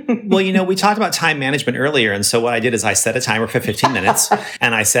happening. Well, we talked about time management earlier. And so what I did is I set a timer for 15 minutes.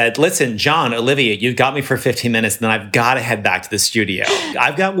 And I said, listen, John, Olivia, you've got me for 15 15 minutes, and then I've got to head back to the studio.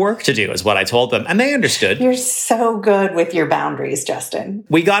 I've got work to do is what I told them. And they understood. You're so good with your boundaries, Justin.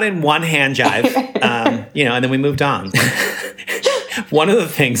 We got in one hand jive, and then we moved on. One of the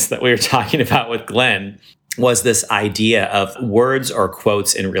things that we were talking about with Glenn was this idea of words or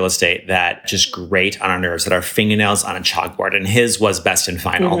quotes in real estate that just grate on our nerves, that are fingernails on a chalkboard. And his was best and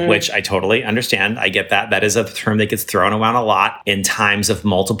final, which I totally understand. I get that. That is a term that gets thrown around a lot in times of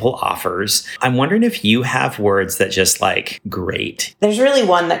multiple offers. I'm wondering if you have words that just like grate. There's really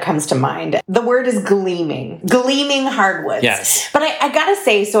one that comes to mind. The word is gleaming. Gleaming hardwoods. Yes. But I gotta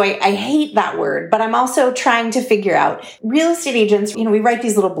say, so I hate that word, but I'm also trying to figure out, real estate agents, we write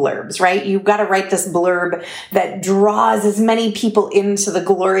these little blurbs, right? You've got to write this blurb that draws as many people into the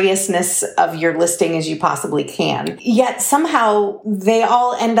gloriousness of your listing as you possibly can. Yet somehow they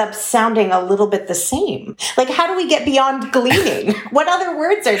all end up sounding a little bit the same. Like, how do we get beyond gleaming? What other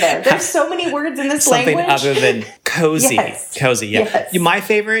words are there? There's so many words in this Something language. other than cozy. Yes. Cozy, yeah. Yes. My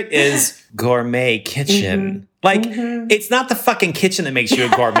favorite is gourmet kitchen. Like, it's not the fucking kitchen that makes you a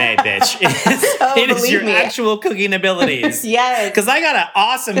gourmet, bitch. It is your actual cooking abilities. Yes. Because I got an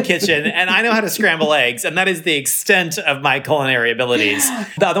awesome kitchen and I know how to scramble eggs, and that is the extent of my culinary abilities.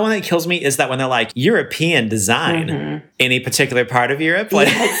 The other one that kills me is that when they're like, European design, any particular part of Europe? Like,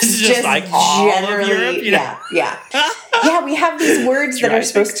 it's just like all of Europe, Yeah. Yeah, we have these words that are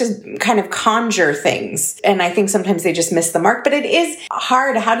supposed to kind of conjure things. And I think sometimes they just miss the mark. But it is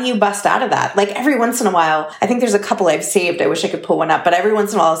hard. How do you bust out of that? Like, every once in a while, I think there's a couple I've saved. I wish I could pull one up. But every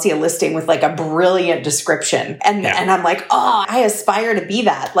once in a while, I'll see a listing with like a brilliant description. And I'm like, oh, I aspire to be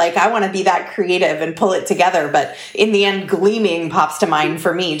that. Like, I want to be that creative and pull it together. But in the end, gleaming pops to mind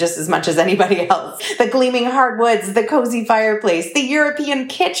for me just as much as anybody else. The gleaming hardwoods, the cozy fireplace, the European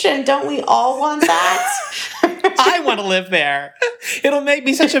kitchen. Don't we all want that? I want to live there. It'll make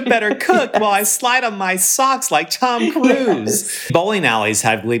me such a better cook while I slide on my socks like Tom Cruise. Yes. Bowling alleys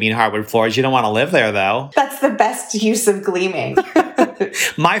have gleaming hardwood floors. You don't want to live there, though. That's the best use of gleaming.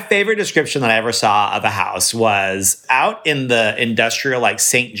 My favorite description that I ever saw of a house was out in the industrial, like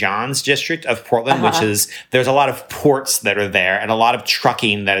St. John's district of Portland, which is, there's a lot of ports that are there and a lot of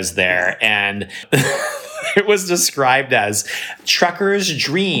trucking that is there. And it was described as trucker's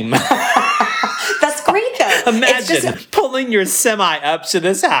dream. That's great, though. Imagine pulling your semi up to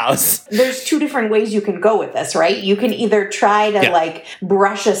this house. There's two different ways you can go with this, right? You can either try to like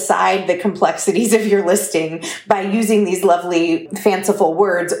brush aside the complexities of your listing by using these lovely fanciful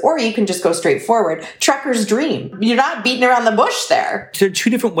words, or you can just go straight forward. Trucker's dream. You're not beating around the bush there. There are two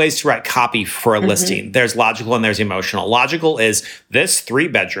different ways to write copy for a listing. There's logical and there's emotional. Logical is this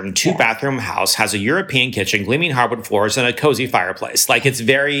 3-bedroom, 2-bathroom house has a European kitchen, gleaming hardwood floors, and a cozy fireplace. Like, it's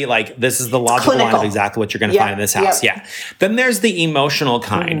very like, this is the logical line of exactly what you're going to find in this house. Yeah. Then there's the emotional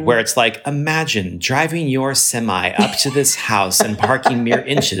kind where it's like, imagine driving your semi up to this house and parking mere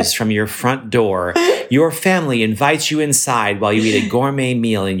inches from your front door. Your family invites you inside while you eat a gourmet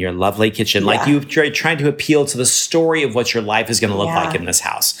meal in your lovely kitchen. Like, you're trying to appeal to the story of what your life is going to look like in this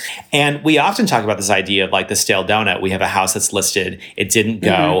house. And we often talk about this idea of like the stale donut. We have a house that's listed. It didn't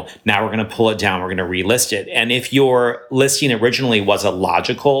go. Now we're going to pull it down. We're going to relist it. And if your listing originally was a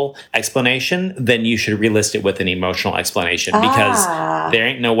logical explanation, then you should relist it with an emotional explanation, because there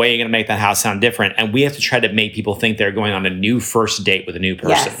ain't no way you're going to make that house sound different. And we have to try to make people think they're going on a new first date with a new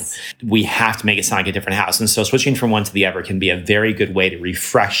person. We have to make it sound like a different house. And so switching from one to the other can be a very good way to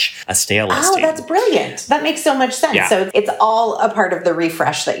refresh a stale listing. Oh, that's brilliant. That makes so much sense. So it's all a part of the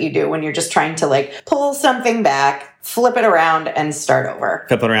refresh that you do when you're just trying to like pull something back, flip it around, and start over.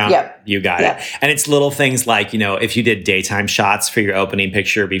 Flip it around. You got it. And it's little things like, if you did daytime shots for your opening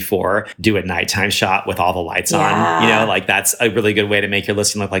picture before, do a nighttime shot with all the lights on. Like, that's a really good way to make your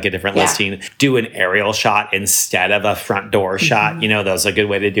listing look like a different listing. Do an aerial shot instead of a front door shot. That's a good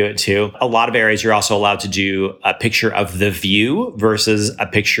way to do it too. A lot of areas you're also allowed to do a picture of the view versus a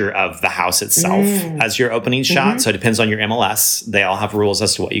picture of the house itself as your opening shot. So it depends on your MLS. They all have rules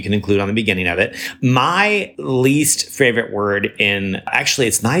as to what you can include on the beginning of it. My least favorite word actually,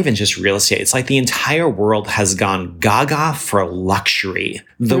 it's not even just real estate. It's like the entire world has gone gaga for luxury.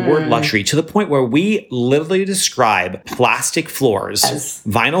 The word luxury, to the point where we literally describe plastic floors,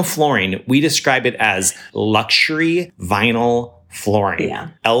 vinyl flooring, we describe it as luxury vinyl flooring,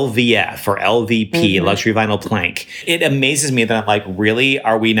 LVF or LVP, luxury vinyl plank. It amazes me that I'm like, really?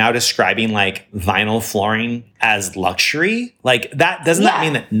 Are we now describing like vinyl flooring as luxury? Like doesn't that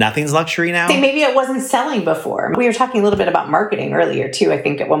mean that nothing's luxury now? Maybe it wasn't selling before. We were talking a little bit about marketing earlier too, I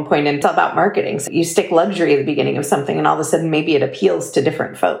think at one point, and it's all about marketing. So you stick luxury at the beginning of something and all of a sudden maybe it appeals to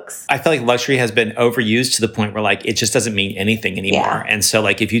different folks. I feel like luxury has been overused to the point where like it just doesn't mean anything anymore. Yeah. And so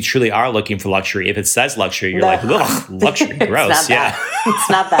like if you truly are looking for luxury, if it says luxury, you're like, ugh, luxury, gross. It's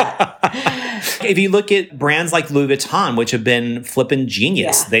not that. If you look at brands like Louis Vuitton, which have been flippin'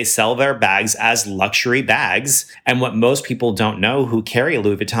 genius, they sell their bags as luxury bags. And what most people don't know who carry a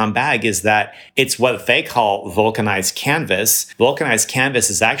Louis Vuitton bag is that it's what they call vulcanized canvas. Vulcanized canvas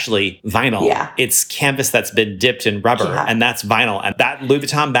is actually vinyl. Yeah. It's canvas that's been dipped in rubber, and that's vinyl. And that Louis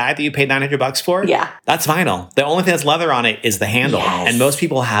Vuitton bag that you paid $900 for, that's vinyl. The only thing that's leather on it is the handle. Yes. And most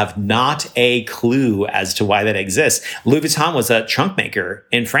people have not a clue as to why that exists. Louis Vuitton was a trunk maker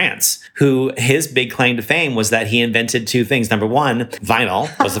in France who his big claim to fame was that he invented two things. Number one, vinyl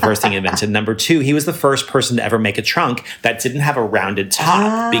was the first thing he invented. Number two, he was the first person to ever make a trunk that didn't have a rounded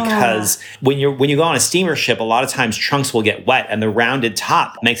top, because when you go on a steamer ship, a lot of times trunks will get wet and the rounded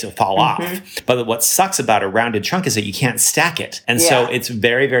top makes it fall off. But what sucks about a rounded trunk is that you can't stack it. And so it's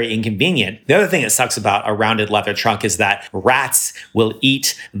very, very inconvenient. The other thing that sucks about a rounded leather trunk is that rats will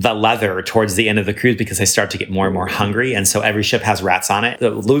eat the leather towards the end of the cruise because they start to get more and more hungry. And so every ship has rats on it.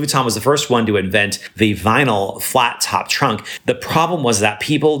 Louis Vuitton was the first one to invent the vinyl flat top trunk. The problem was that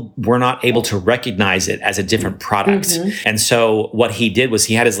people were not able to recognize it as a different product. And so what he did was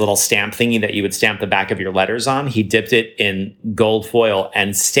he had his little stamp thingy that you would stamp the back of your letters on. He dipped it in gold foil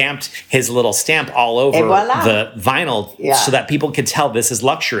and stamped his little stamp all over the vinyl so that people could tell this is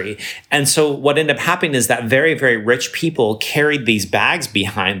luxury. And so what ended up happening is that very, very rich people carried these bags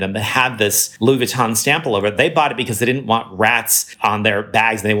behind them that had this Louis Vuitton stamp all over it. They bought it because they didn't want rats on their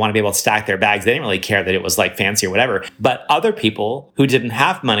bags and they wanted to be able to stack their bags. They didn't really care that it was like fancy or whatever. But other people who didn't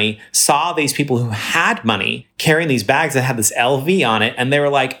have money saw these people who had money carrying these bags that had this LV on it. And they were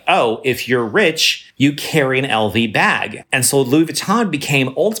like, oh, if you're rich, you carry an LV bag. And so Louis Vuitton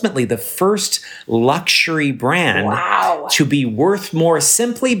became ultimately the first luxury brand to be worth more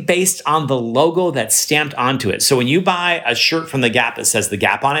simply based on the logo that's stamped onto it. So when you buy a shirt from The Gap that says The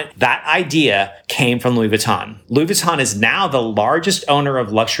Gap on it, that idea came from Louis Vuitton. Louis Vuitton is now the largest owner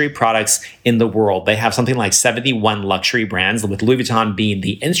of luxury products in the world. They have something like 71 luxury brands, with Louis Vuitton being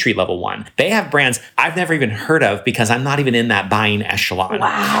the entry level one. They have brands I've never even heard of because I'm not even in that buying echelon.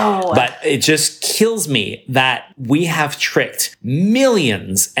 Wow. But it just kills me that we have tricked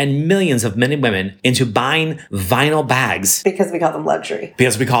millions and millions of men and women into buying vinyl bags. Because we call them luxury.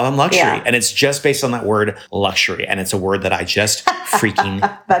 Because we call them luxury. Yeah. And it's just based on that word luxury. And it's a word that I just freaking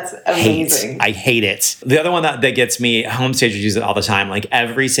That's amazing. I hate it. The other one that gets me, home stagers use it all the time. Like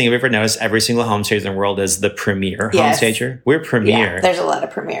every single, have you ever noticed every single home stager in the world is the premier home stager? We're premier. Yeah, there's a lot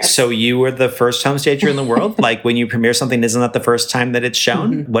of premieres. So you were the first home stager in the world? Like when you premiere something, isn't that the first time that it's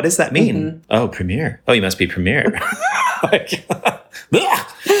shown? What does that mean? Oh, premiere. Oh, you must be premier. Like,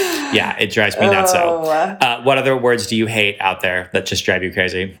 yeah, it drives me nuts. What other words do you hate out there that just drive you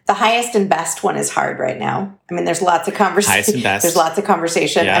crazy? The highest and best one is hard right now. I mean, there's lots of conversation. Highest and best. There's lots of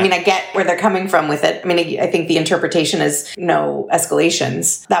conversation. Yeah. I mean, I get where they're coming from with it. I mean, I think the interpretation is no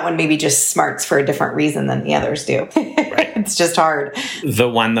escalations. That one maybe just smarts for a different reason than the others do. Right. It's just hard. The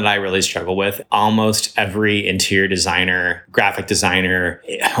one that I really struggle with, almost every interior designer, graphic designer,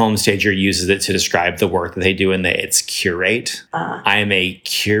 home stager uses it to describe the work that they do, and it's curate. I am a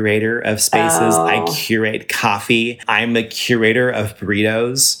curator of spaces. I curate coffee. I'm a curator of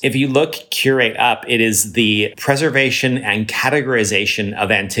burritos. If you look curate up, it is the preservation and categorization of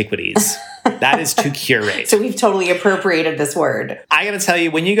antiquities. That is to curate. So we've totally appropriated this word. I gotta tell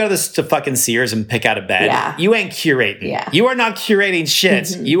you, when you go to fucking Sears and pick out a bed, you ain't curating. Yeah. You are not curating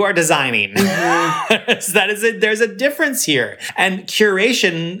shit. You are designing. So that is it. There's a difference here. And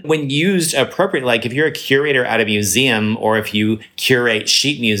curation, when used appropriately, like if you're a curator at a museum, or if you curate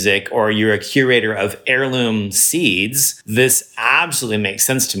sheet music, or you're a curator of heirloom seeds, this absolutely makes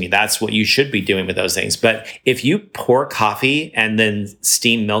sense to me. That's what you should be doing with those things. But if you pour coffee and then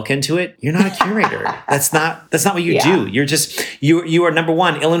steam milk into it, you're not a curator. That's not what you do. You're just, you are, number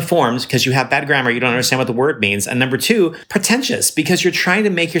one, ill-informed because you have bad grammar. You don't understand what the word means. And number two, pretentious because you're trying to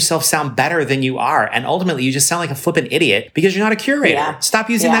make yourself sound better than you are. And ultimately you just sound like a flippin' idiot because you're not a curator. Yeah. Stop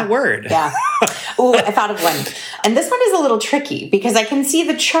using that word. Yeah. Ooh, I thought of one. And this one is a little tricky because I can see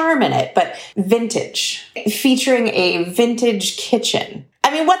the charm in it, but vintage, featuring a vintage kitchen.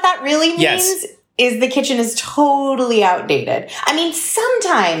 I mean, what that really means is the kitchen is totally outdated. I mean,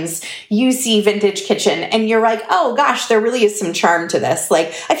 sometimes you see vintage kitchen and you're like, oh gosh, there really is some charm to this.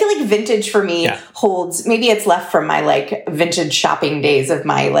 Like, I feel like vintage for me holds, maybe it's left from my like vintage shopping days of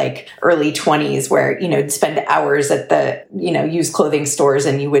my like early 20s where, you know, you'd spend hours at the, you know, used clothing stores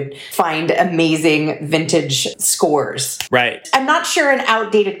and you would find amazing vintage scores. Right. I'm not sure an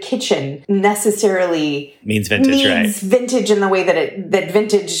outdated kitchen necessarily means vintage, right? Vintage in the way that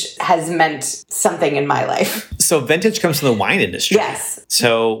vintage has meant something in my life. So vintage comes from the wine industry. Yes.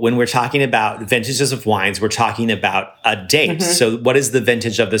 So when we're talking about vintages of wines, we're talking about a date. So what is the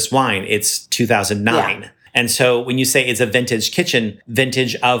vintage of this wine? It's 2009. Yeah. And so when you say it's a vintage kitchen,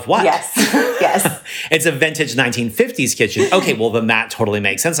 vintage of what? Yes. Yes. It's a vintage 1950s kitchen. Okay, well, then that totally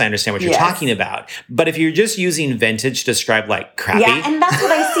makes sense. I understand what you're talking about. But if you're just using vintage to describe like crappy. Yeah, and that's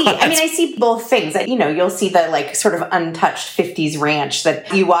what I see. I mean, I see both things. You know, you'll see the like sort of untouched 50s ranch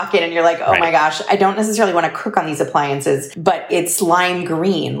that you walk in and you're like, oh my gosh, I don't necessarily want to cook on these appliances, but it's lime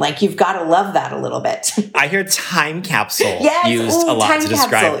green. Like, you've got to love that a little bit. I hear time capsule used a lot to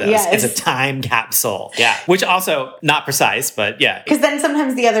describe those. Yes. It's a time capsule. Yeah. Which also not precise, but yeah. Because then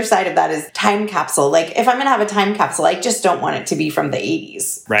sometimes the other side of that is time capsule. Like, if I'm going to have a time capsule, I just don't want it to be from the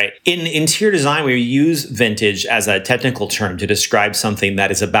 80s. Right. In interior design, we use vintage as a technical term to describe something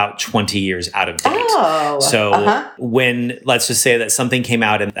that is about 20 years out of date. Oh. So when, let's just say that something came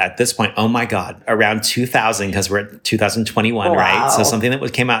out and at this point, oh my God, around 2000, because we're at 2021, right? So something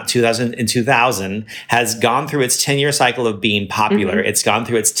that came out in 2000 has gone through its 10-year cycle of being popular. It's gone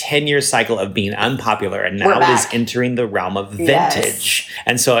through its 10-year cycle of being unpopular. And now it is entering the realm of vintage. Yes.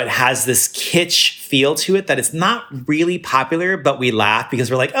 And so it has this kitsch feel to it that it's not really popular, but we laugh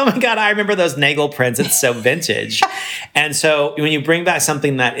because we're like, oh my God, I remember those Nagel prints. It's so vintage. And so when you bring back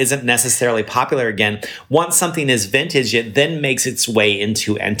something that isn't necessarily popular again, once something is vintage, it then makes its way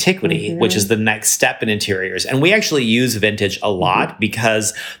into antiquity, which is the next step in interiors. And we actually use vintage a lot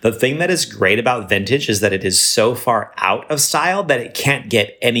because the thing that is great about vintage is that it is so far out of style that it can't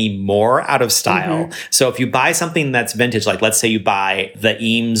get any more out of style. So if you buy something that's vintage, like let's say you buy the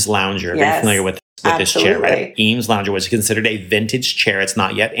Eames Lounger, you're familiar with this chair, right? Eames Lounger was considered a vintage chair. It's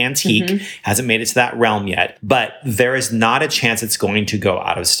not yet antique, hasn't made it to that realm yet, but there is not a chance it's going to go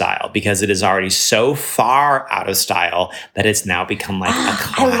out of style because it is already so far out of style that it's now become like a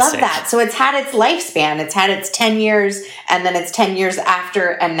classic. I love that. So it's had its lifespan. It's had its 10 years and then it's 10 years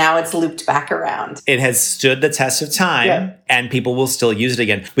after and now it's looped back around. It has stood the test of time and people will still use it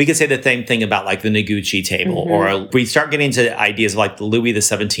again. We could say the same thing about like the Noguchi table or we start getting into ideas like the Louis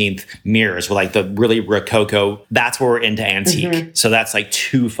XVII mirrors where like the really Rococo, that's where we're into antique. So that's like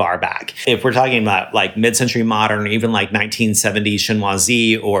too far back. If we're talking about like mid-century modern, even like 1970s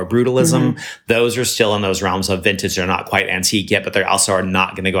chinoiserie or brutalism, those are still in those realms of vintage. They're not quite antique yet, but they also are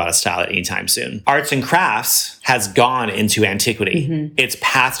not going to go out of style at any time soon. Arts and crafts has gone into antiquity. It's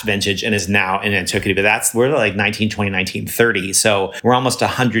past vintage and is now in antiquity, but we're like 1920, 1930. So we're almost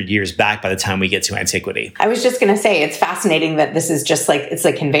 100 years back by the time we get to antiquity. I was just going to say, it's fascinating that this is just like, it's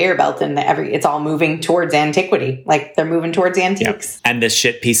a conveyor belt and it's all moving towards antiquity. Like they're moving towards antiques. And the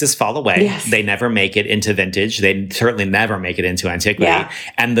shit pieces fall away. Yes. They never make it into vintage. They certainly never make it into antiquity.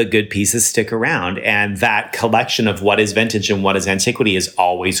 And the good pieces stick around. And that collection of what is vintage and what is antiquity is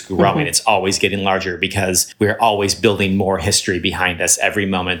always growing. It's always getting larger because we're always building more history behind us every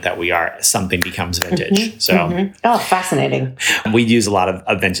moment that something becomes vintage. So oh, fascinating. We use a lot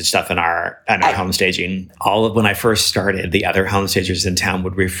of vintage stuff in our home staging. When I first started, the other home stagers in town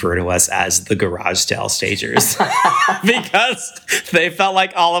would refer to us as the garage sale stagers because they felt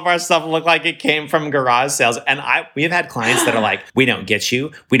like all of our stuff looked like it came from garage sales. And we've had clients that are like, we don't get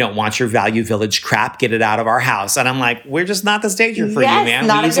you. We don't want your Value Village crap. Get it out of our house. And I'm like, we're just not the stager for you, man.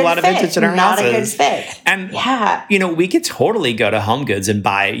 We use a lot of vintage in our houses. Not a good fit. And we could totally go to Home Goods and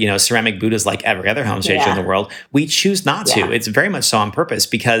buy, ceramic Buddhas like every other home stager in the world. We choose not to. It's very much so on purpose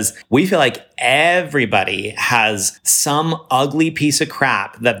because we feel like everybody has some ugly piece of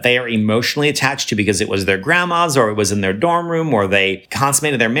crap that they are emotionally attached to because it was their grandma's or it was in their dorm room or they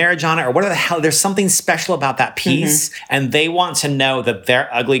consummated their marriage on it or whatever the hell. There's something special about that piece and they want to know that their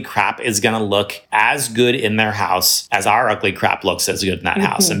ugly crap is going to look as good in their house as our ugly crap looks as good in that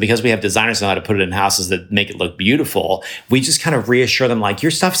house. And because we have designers who know how to put it in houses that make make it look beautiful. We just kind of reassure them like,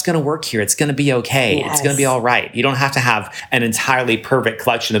 your stuff's going to work here. It's going to be okay. Yes. It's going to be all right. You don't have to have an entirely perfect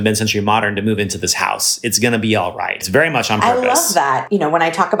collection of mid-century modern to move into this house. It's going to be all right. It's very much on purpose. I love that. You know, when I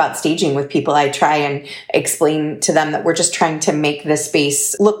talk about staging with people, I try and explain to them that we're just trying to make the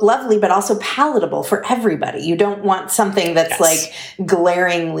space look lovely, but also palatable for everybody. You don't want something that's like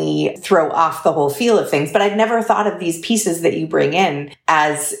glaringly throw off the whole feel of things. But I'd never thought of these pieces that you bring in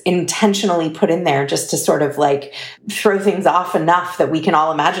as intentionally put in there just to sort of like throw things off enough that we can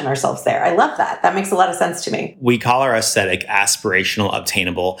all imagine ourselves there. I love that. That makes a lot of sense to me. We call our aesthetic aspirational,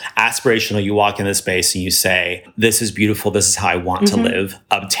 obtainable. Aspirational, you walk in the space and you say, this is beautiful. This is how I want to live.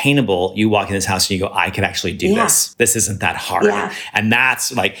 Obtainable, you walk in this house and you go, I could actually do this. This isn't that hard. And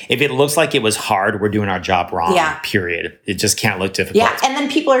that's like, if it looks like it was hard, we're doing our job wrong, period. It just can't look difficult. Yeah. And then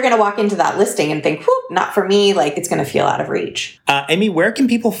people are going to walk into that listing and think, whoop, not for me. Like it's going to feel out of reach. Amy, where can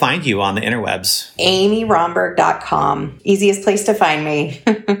people find you on the interwebs? AmyRomberg.com. Easiest place to find me.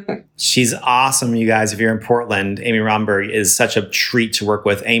 She's awesome, you guys. If you're in Portland, Amy Romberg is such a treat to work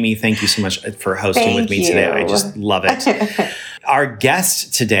with. Amy, thank you so much for hosting with me today. I just love it. Our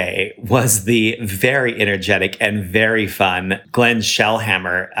guest today was the very energetic and very fun Glenn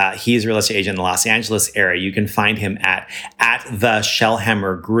Shellhammer. He's a real estate agent in the Los Angeles area. You can find him at the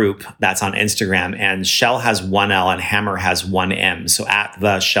Shellhammer Group. That's on Instagram. And Shell has one L and Hammer has one M. So at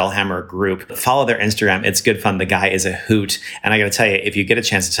the Shellhammer Group. Follow their Instagram. It's good fun. The guy is a hoot. And I got to tell you, if you get a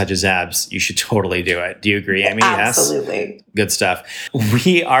chance to touch his abs, you should totally do it. Do you agree, Amy? Absolutely. Yes? Good stuff.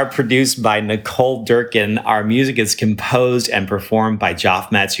 We are produced by Nicole Durkin. Our music is composed and performed by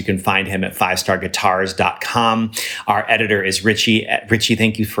Joff Metz. You can find him at 5starguitars.com. Our editor is Richie. Richie,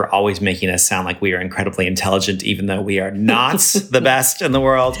 thank you for always making us sound like we are incredibly intelligent, even though we are not the best in the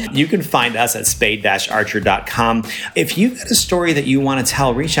world. You can find us at spade-archer.com. If you've got a story that you want to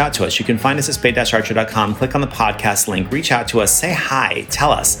tell, reach out to us. You can find us at spade-archer.com. Click on the podcast link. Reach out to us. Say hi.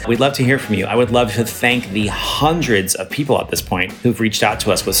 Tell us. We'd love to hear from you. I would love to thank the hundreds of people at this point who've reached out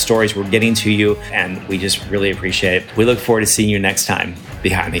to us with stories we're getting to you, and we just really appreciate it. We look forward to seeing you next time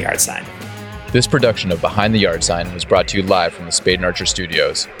behind the yard sign. This production of Behind the Yard Sign was brought to you live from the Spade & Archer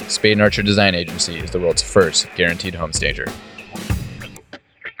Studios. Spade & Archer Design Agency is the world's first guaranteed home stager.